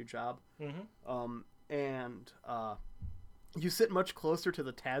he's gotten a new job. And you sit much closer to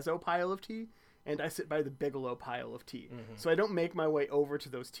the Tazo pile of tea, and I sit by the Bigelow pile of tea. So I don't make my way over to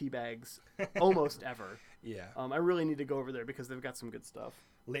those tea bags almost ever. Yeah. I really need to go over there because they've got some good stuff.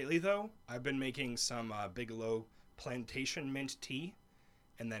 Lately though, I've been making some Bigelow plantation mint tea,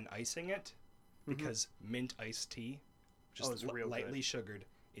 and then icing it, because mint iced tea, just it's real lightly good. sugared,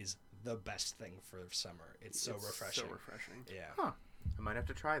 is the best thing for summer. It's so refreshing. So refreshing. Yeah. Huh. I might have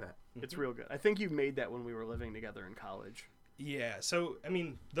to try that. It's real good. I think you made that when we were living together in college. Yeah, so, I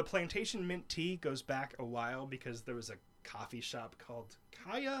mean, the plantation mint tea goes back a while because there was a coffee shop called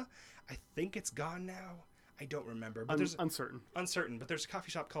Kaya. I think it's gone now. I don't remember. But there's Uncertain. but there's a coffee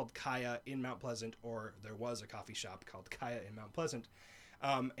shop called Kaya in Mount Pleasant, or there was a coffee shop called Kaya in Mount Pleasant.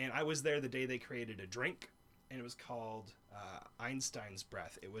 And I was there the day they created a drink, and it was called Einstein's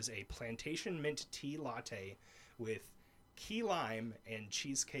Breath. It was a plantation mint tea latte with key lime and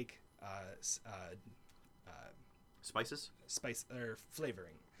cheesecake Spices? spice or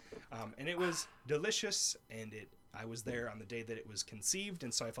flavoring, and it was delicious. And I was there on the day that it was conceived,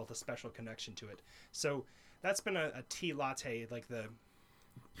 and so I felt a special connection to it. So that's been a tea latte, like the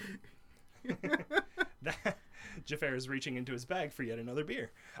that Jafar is reaching into his bag for yet another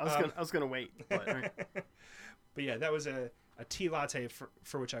beer. I was gonna wait, but But yeah, that was a tea latte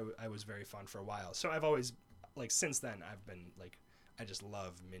for which I was very fond for a while. So I've always, like, since then I've been like, I just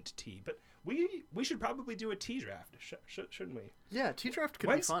love mint tea. But we should probably do a tea draft, shouldn't we? yeah, tea draft could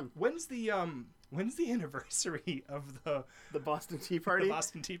be fun. When's the anniversary of the Boston Tea Party.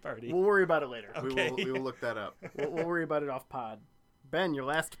 Boston Tea Party? We'll worry about it later. Okay. We will look that up. We'll worry about it off pod. Ben, your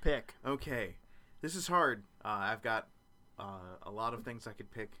last pick. Okay. This is hard. I've got a lot of things I could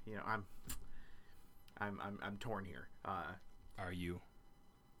pick. You know, I'm torn here. Are you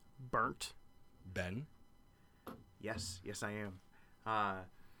Burnt. Ben? Yes, I am.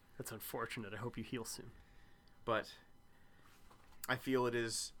 That's unfortunate. I hope you heal soon. But I feel it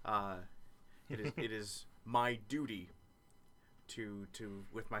is my duty to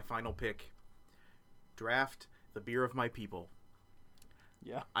with my final pick, draft the beer of my people.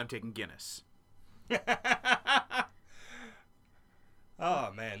 Yeah. I'm taking Guinness.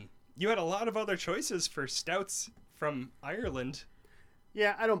 Oh man, you had a lot of other choices for stouts from Ireland.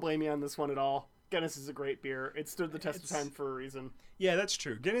 Yeah, I don't blame you on this one at all. Guinness is a great beer. It stood the test of time for a reason. Yeah, that's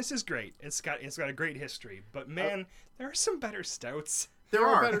true. Guinness is great. It's got a great history. But man, there are some better stouts. There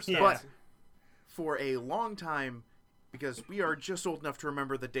are better stouts. but for a long time, because we are just old enough to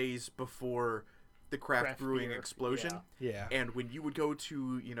remember the days before the craft brewing beer, explosion. Yeah. And when you would go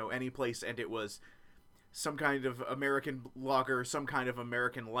to, any place and it was some kind of American lager, some kind of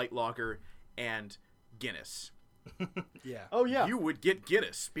American light lager, and Guinness. Yeah. Oh, yeah. You would get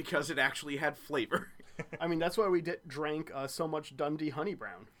Guinness because it actually had flavor. I mean, that's why we drank so much Dundee Honey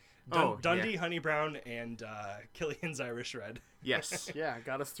Brown. Dundee Honey Brown and Killian's Irish Red. Yes. Yeah,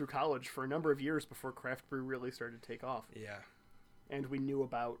 got us through college for a number of years before craft brew really started to take off. Yeah. And we knew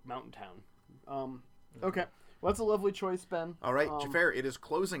about Mountain Town. Okay. Well, that's a lovely choice, Ben. All right, Jafar, it is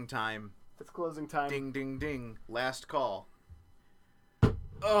closing time. It's closing time. Ding, ding, ding. Last call.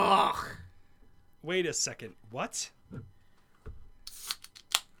 Ugh. Wait a second. What?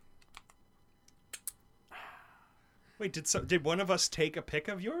 Wait, did one of us take a pick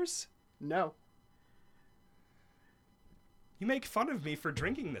of yours? No. You make fun of me for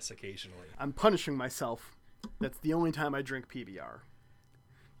drinking this occasionally. I'm punishing myself. That's the only time I drink PBR.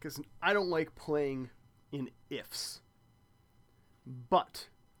 Because I don't like playing in ifs. But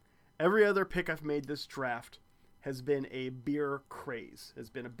every other pick I've made this draft has been a beer craze, has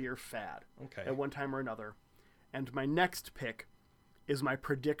been a beer fad Okay. at one time or another. And my next pick is my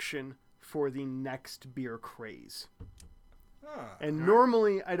prediction for the next beer craze. Ah, And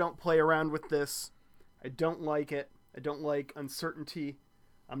normally I don't play around with this. I don't like it. I don't like uncertainty.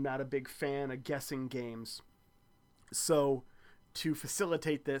 I'm not a big fan of guessing games. So, to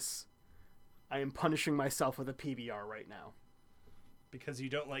facilitate this, I am punishing myself with a PBR right now. because you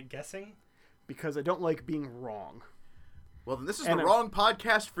don't like guessing? Because I don't like being wrong. Well, then this is And the I'm- wrong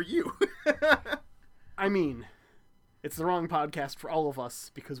podcast for you. I mean, it's the wrong podcast for all of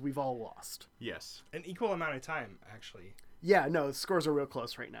us because we've all lost. Yes. An equal amount of time, actually. Yeah, no, the scores are real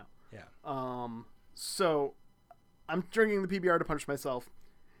close right now. Yeah. So I'm drinking the PBR to punish myself.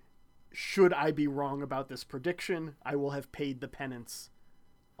 Should I be wrong about this prediction, I will have paid the penance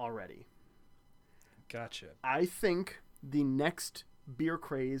already. Gotcha. I think the next beer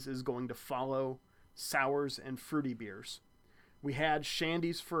craze is going to follow sours and fruity beers. We had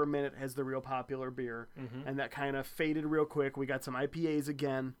Shandy's for a minute as the real popular beer, and that kind of faded real quick. We got some IPAs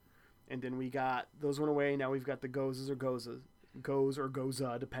again, and then we got those went away. Now we've got the Gozas or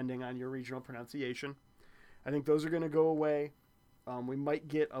Goza, depending on your regional pronunciation. I think those are going to go away. We might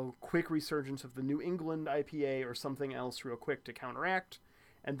get a quick resurgence of the New England IPA or something else real quick to counteract.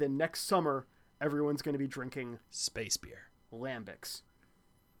 And then next summer, everyone's going to be drinking Space beer. lambics.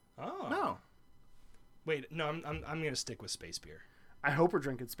 Oh. No. Wait, no, I'm gonna stick with space beer. I hope we're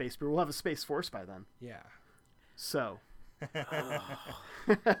drinking space beer. We'll have a Space Force by then. Yeah. So,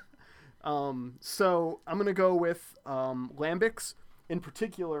 so I'm going to go with lambics. In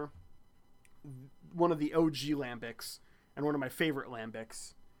particular, one of the OG lambics and one of my favorite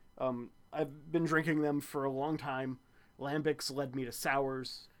lambics. I've been drinking them for a long time. Lambics led me to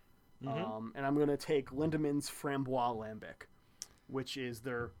sours. And I'm going to take Lindemann's Framboise Lambic, which is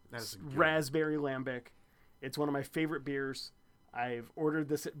their That is good. raspberry lambic. It's one of my favorite beers. I've ordered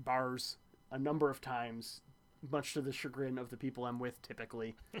this at bars a number of times, much to the chagrin of the people I'm with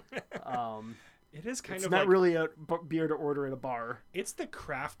typically. It is kind It's of not like really a beer to order at a bar. it's the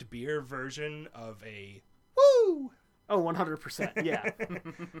craft beer version of a woo. Oh, 100%. Yeah.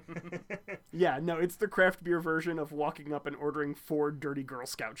 Yeah, no, it's the craft beer version of walking up and ordering 4 Dirty Girl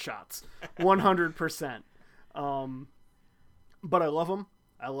Scout shots. 100%. But I love them.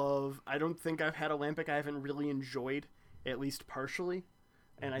 I don't think I've had a lambic I haven't really enjoyed, at least partially.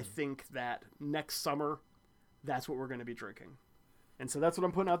 And I think that next summer, that's what we're going to be drinking. And so that's what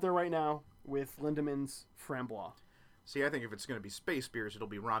I'm putting out there right now with Lindemann's Framboise. See, I think if it's going to be space beers, it'll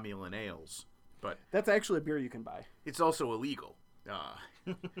be Romulan ales. But That's actually a beer you can buy. it's also illegal.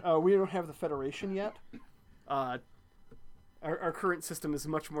 We don't have the Federation yet. Our current system is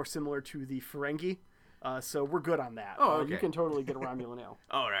much more similar to the Ferengi, so we're good on that. Oh, You okay. can totally get a Romulan ale.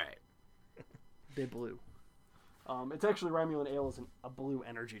 All right. They blue. It's actually Romulan ale is a blue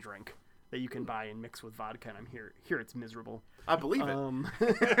energy drink that you can buy and mix with vodka, and here it's miserable. I believe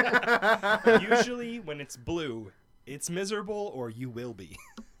it. Usually when it's blue, it's miserable or you will be.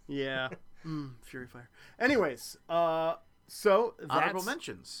 Yeah. Fury Fire. Anyways, so that's Honorable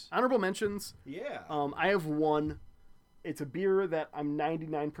mentions. Honorable mentions. Yeah. I have one. It's a beer that I'm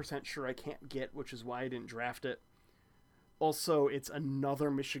 99% sure I can't get, which is why I didn't draft it. Also, it's another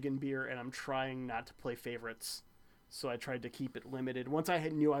Michigan beer, and I'm trying not to play favorites, so I tried to keep it limited. Once I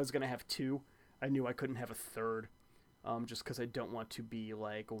knew I was going to have 2, I knew I couldn't have a third, just because I don't want to be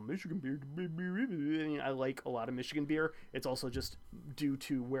like, oh, Michigan beer. I mean, I like a lot of Michigan beer. It's also just due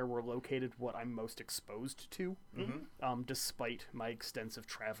to where we're located, what I'm most exposed to, despite my extensive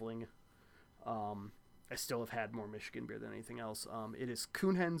traveling. I still have had more Michigan beer than anything else. It is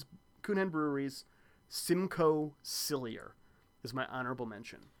Coonhen Brewery's Simcoe Cillier is my honorable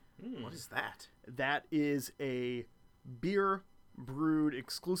mention. What is that? That is a beer brewed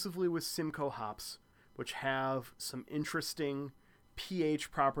exclusively with Simcoe hops, which have some interesting pH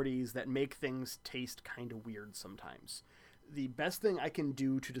properties that make things taste kind of weird sometimes. The best thing I can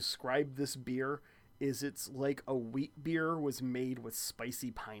do to describe this beer is it's like a wheat beer was made with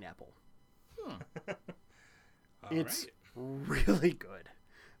spicy pineapple. It's really good.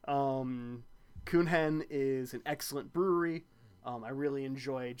 Coonhen is an excellent brewery. I really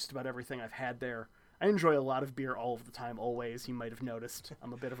enjoy just about everything I've had there. I enjoy a lot of beer all of the time, always. You might have noticed.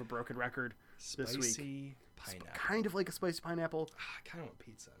 I'm a bit of a broken record this week. Spicy pineapple. Kind of like a spicy pineapple. I kind of want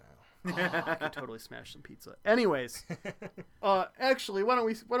pizza now. Oh, I could totally smash some pizza. Anyways, actually, why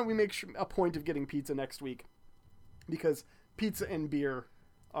don't we make a point of getting pizza next week? Because pizza and beer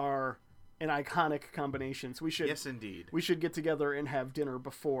are an iconic combination. So Yes, indeed. we should get together and have dinner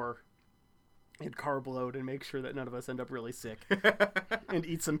before and carb load and make sure that none of us end up really sick and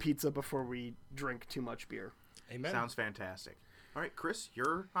eat some pizza before we drink too much beer. Amen. Sounds fantastic. All right, Chris,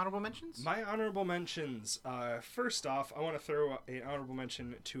 your honorable mentions? My honorable mentions. First off, I want to throw an honorable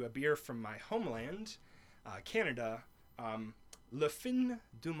mention to a beer from my homeland, Canada, Le Fin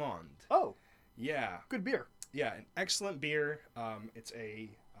du Monde. Oh, Yeah, good beer. yeah, an excellent beer. It's a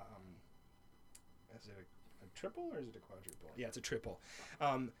is it a triple or is it a quadruple? Yeah, it's a triple.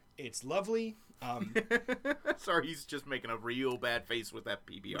 It's lovely. Sorry, he's just making a real bad face with that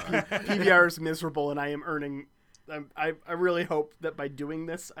PBR. PBR is miserable, and I am earning. I really hope that by doing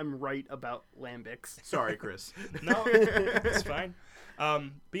this, I'm right about lambics. Sorry, Chris. No, it's fine.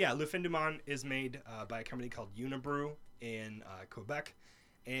 But yeah, Le Fin du Monde is made by a company called Unibrew in Quebec.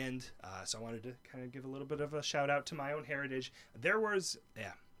 And so I wanted to kind of give a little bit of a shout out to my own heritage. There was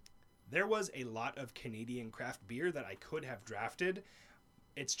a lot of Canadian craft beer that I could have drafted.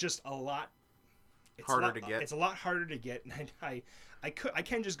 It's just a lot Harder to get. It's a lot harder to get, and I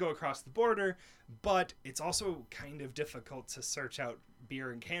can just go across the border, but it's also kind of difficult to search out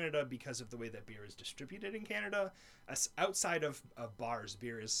beer in Canada because of the way that beer is distributed in Canada. Outside of bars,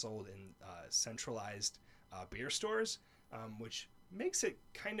 beer is sold in centralized beer stores, which makes it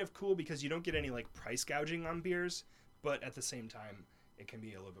kind of cool because you don't get any like price gouging on beers, but at the same time, it can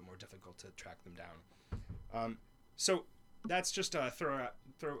be a little bit more difficult to track them down. So that's just a throw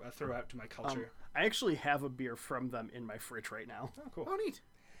out to my culture. I actually have a beer from them in my fridge right now. Oh, cool. Oh, neat.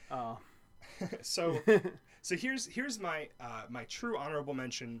 So here's my my true honorable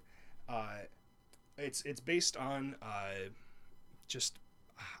mention. It's based on just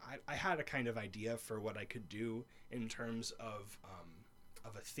I had a kind of idea for what I could do in terms of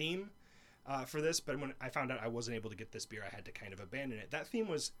a theme for this, but when I found out I wasn't able to get this beer, I had to kind of abandon it. That theme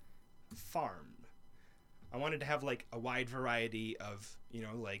was farmed. I wanted to have like a wide variety of,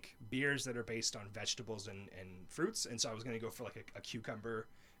 like beers that are based on vegetables and fruits. And so I was going to go for like a cucumber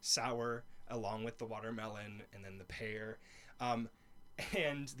sour along with the watermelon and then the pear.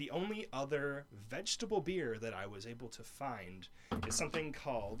 And the only other vegetable beer that I was able to find is something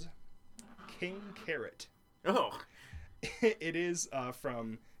called King Carrot. Oh, It is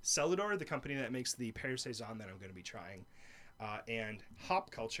from Celador, the company that makes the pear saison that I'm going to be trying, and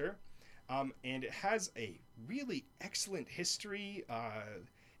Hop Culture. And it has a really excellent history.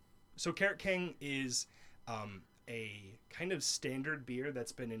 So Carrot King is a kind of standard beer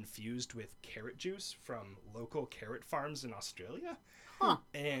that's been infused with carrot juice from local carrot farms in Australia. Huh.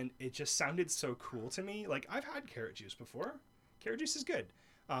 And it just sounded so cool to me. Like, I've had carrot juice before. Carrot juice is good.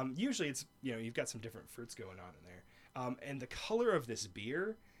 Usually it's, you've got some different fruits going on in there. And the color of this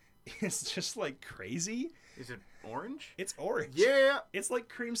beer is just like crazy. Is it orange? It's orange. Yeah. It's like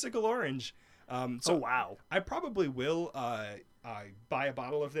creamsicle orange. Oh, So wow. I probably will buy a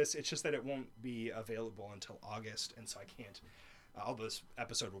bottle of this. It's just that it won't be available until August, and so I can't. Although this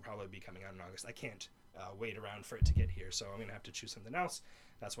episode will probably be coming out in August, I can't wait around for it to get here. So I'm gonna have to choose something else.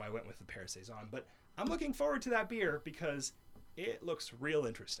 That's why I went with the pear saison. But I'm looking forward to that beer because it looks real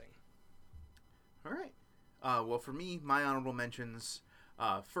interesting. All right. Well, for me, my honorable mentions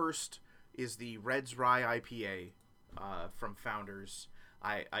first is the Red's Rye IPA from Founders.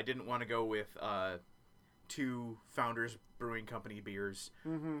 I didn't want to go with two Founders Brewing Company beers,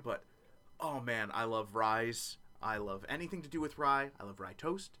 but oh man, I love ryes. I love anything to do with rye. I love rye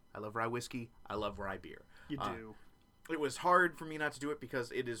toast. I love rye whiskey. I love rye beer. You do. It was hard for me not to do it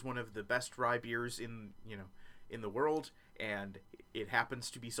because it is one of the best rye beers in the world, and it happens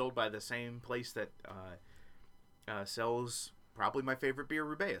to be sold by the same place that sells probably my favorite beer,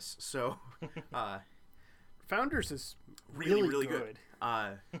 Rubaeus. So Founders is really good.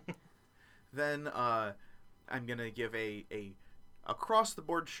 Then I'm gonna give a across the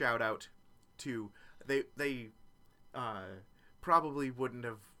board shout out to they probably wouldn't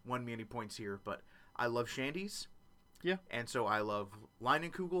have won me any points here, but I love Shandy's. Yeah. And so I love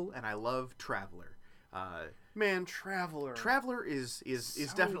Leinenkugel and I love Traveler. Man, Traveler. Traveler is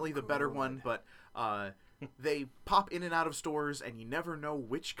So definitely the better good. one, but they pop in and out of stores, and you never know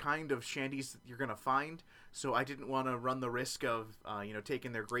which kind of shandies you're gonna find. So I didn't want to run the risk of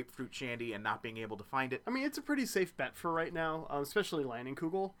taking their grapefruit shandy and not being able to find it. I mean, it's a pretty safe bet for right now, especially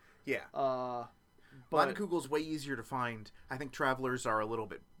Leinenkugel. Yeah, But Leinenkugel's way easier to find. I think Travelers are a little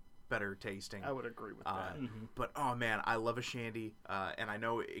bit better tasting. I would agree with that. But oh man, I love a shandy, and I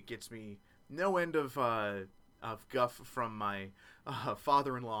know it gets me no end of guff from my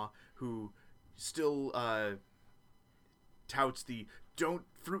father-in-law, who still touts the "don't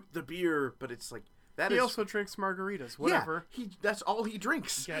fruit the beer," but it's like that He is also drinks margaritas. Whatever. Yeah, that's all he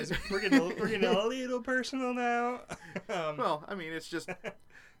drinks. Guys, we're getting a little personal now. Well, I mean, it's just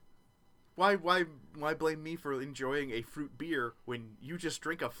why blame me for enjoying a fruit beer when you just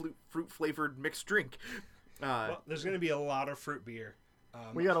drink a fruit flavored mixed drink? Well, there's going to be a lot of fruit beer.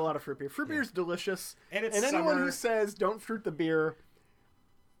 We got a lot of fruit beer. Fruit beer is delicious. And it's anyone summer. who says don't fruit the beer,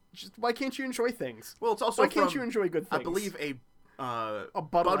 just why can't you enjoy things? Well, it's also Why can't from, you enjoy good things? I believe a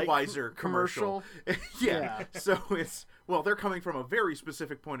Bud Light Budweiser commercial. Yeah. So it's they're coming from a very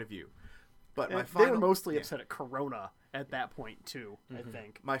specific point of view. But my And final, they were mostly upset at Corona at that point too. I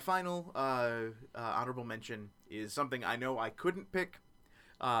think. My final honorable mention is something I know I couldn't pick,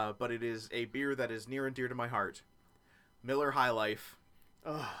 but it is a beer that is near and dear to my heart. Miller High Life.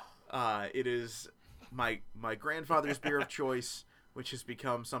 It is my grandfather's beer of choice, which has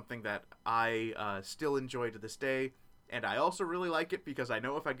become something that I still enjoy to this day. And I also really like it because I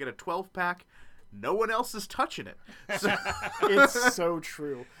know if I get a 12-pack, no one else is touching it. So, It's so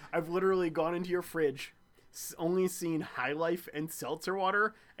true. I've literally gone into your fridge, only seen High Life and seltzer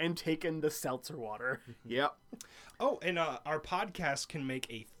water, and taken the seltzer water. yep. Oh, and our podcast can make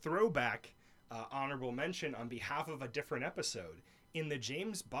a throwback honorable mention on behalf of a different episode. In the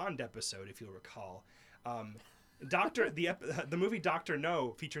James Bond episode, if you'll recall, the movie Dr.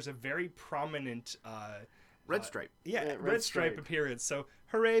 No features a very prominent Red Stripe. Red Stripe appearance. So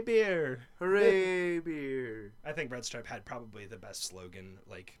hooray beer! Hooray, beer. I think Red Stripe had probably the best slogan.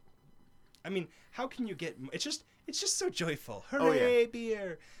 Like, I mean, how can you get? It's just so joyful. Hooray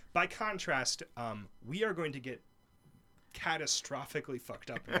beer! By contrast, we are going to get catastrophically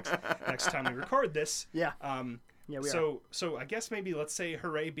fucked up next time we record this. Yeah. Yeah, we are. So I guess maybe let's say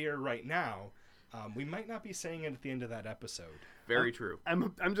hooray beer right now. We might not be saying it at the end of that episode. Very true.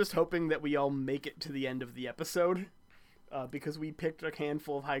 I'm just hoping that we all make it to the end of the episode, because we picked a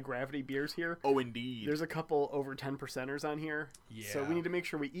handful of high gravity beers here. Oh, indeed. There's a couple over 10%ers on here. So Yeah. we need to make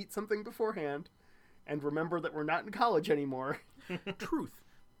sure we eat something beforehand, and remember that we're not in college anymore, Truth.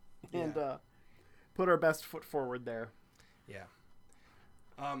 and put our best foot forward there. Yeah.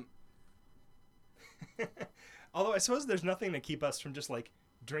 Although I suppose there's nothing to keep us from just like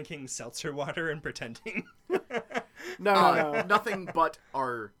drinking seltzer water and pretending. No. Nothing but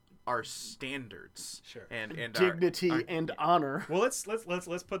our standards. Sure. And Dignity our, and honor. Well, let's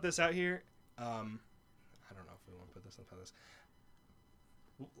put this out here. I don't know if we want to put this on this.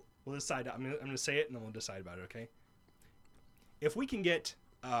 We'll decide. I'm gonna say it and then we'll decide about it. Okay. If we can get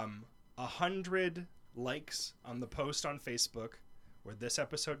 100 likes on the post on Facebook where this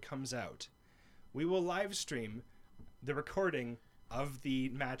episode comes out, we will live stream the recording of the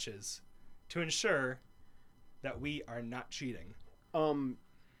matches to ensure that we are not cheating.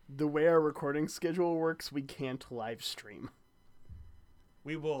 The way our recording schedule works, we can't live stream.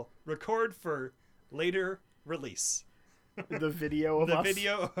 We will record for later release. The video of The us.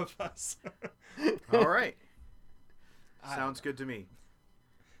 video of us. All right. Sounds good to me.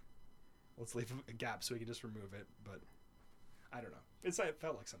 Let's leave a gap so we can just remove it, but I don't know. It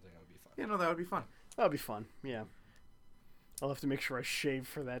felt like something that would be fun. Yeah, no, that would be fun. That'll be fun, yeah. I'll have to make sure I shave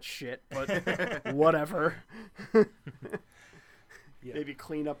for that shit, but whatever. Yeah. Maybe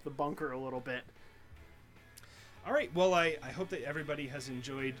clean up the bunker a little bit. All right. Well, I hope that everybody has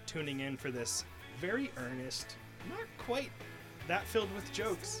enjoyed tuning in for this very earnest, not quite that filled with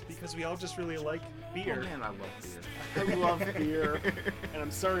jokes, because we all just really like beer. Oh, man, I love beer. I love beer, and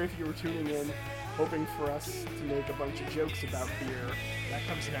I'm sorry if you were tuning in hoping for us to make a bunch of jokes about beer. That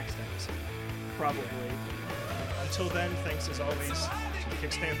comes next episode. Probably. Until then, thanks as always to the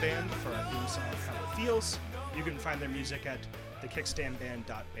Kickstand Band for our theme song, How It Feels. You can find their music at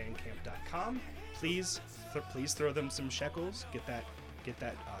thekickstandband.bandcamp.com. Please throw them some shekels. Get that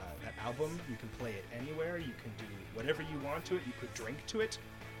album. You can play it anywhere. You can do whatever you want to it. You could drink to it.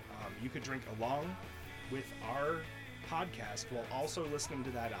 You could drink along with our podcast while also listening to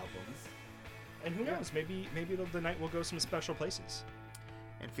that album. And who knows? Maybe the night will go some special places.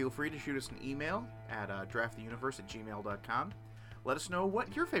 And feel free to shoot us an email at drafttheuniverse@gmail.com. Let us know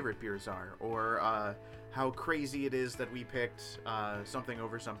what your favorite beers are, or how crazy it is that we picked something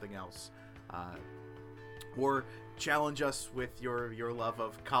over something else. Or challenge us with your love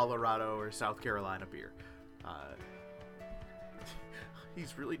of Colorado or South Carolina beer.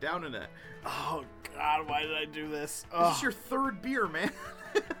 He's really down in it. Oh, God, why did I do this? This is your third beer, man.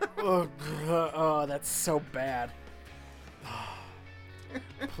 Oh, that's so bad.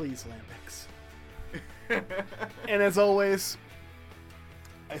 Please, Lambics. And as always,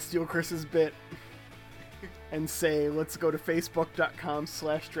 I steal Chris's bit and say, let's go to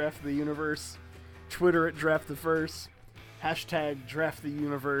facebook.com/drafttheuniverse, Twitter @drafttheverse,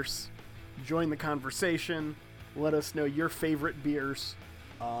 #drafttheuniverse. Join the conversation. Let us know your favorite beers.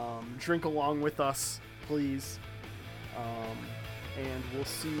 Drink along with us, please. And we'll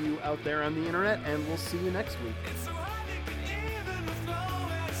see you out there on the internet, and we'll see you next week. It's so hard to get even the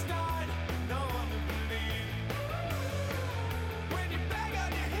flowers died. No one would believe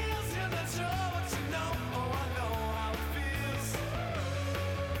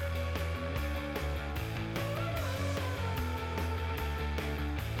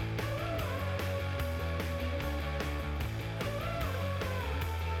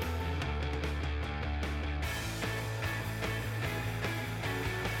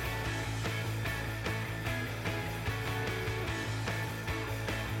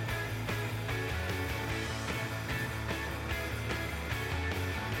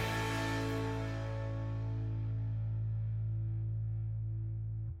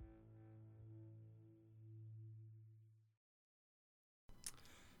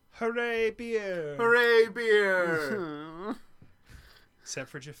Hooray, beer! Hooray, beer! Except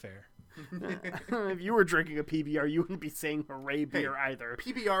for Jafar. If you were drinking a PBR, you wouldn't be saying hooray beer either.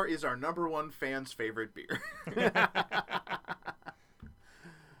 PBR is our #1 fan's favorite beer.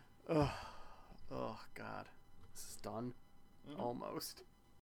 Oh, God. This is done. Almost.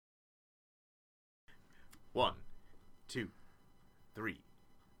 1, 2, 3,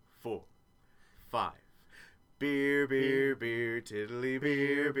 4, 5. Beer, beer, beer, tiddly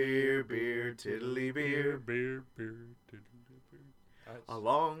beer, beer, beer, tiddly beer. Beer. A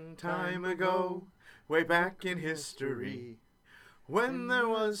long time ago, way back in history, when there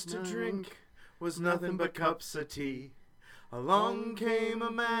was to drink was nothing but cups of tea, along came a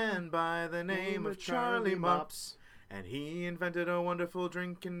man by the name of Charlie Mops, and he invented a wonderful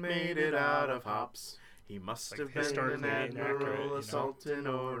drink and made it out of hops. He must have been an admiral, a sultan,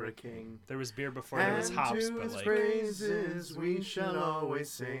 or a king. There was beer before there was hops, to but his like praises we shall always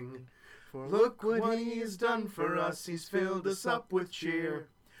sing. For look what he's done for us, he's filled us up with cheer.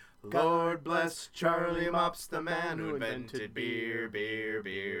 Lord bless Charlie Mops, the man who invented beer, beer,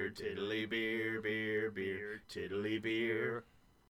 beer, tiddly beer, beer, beer, tiddly beer.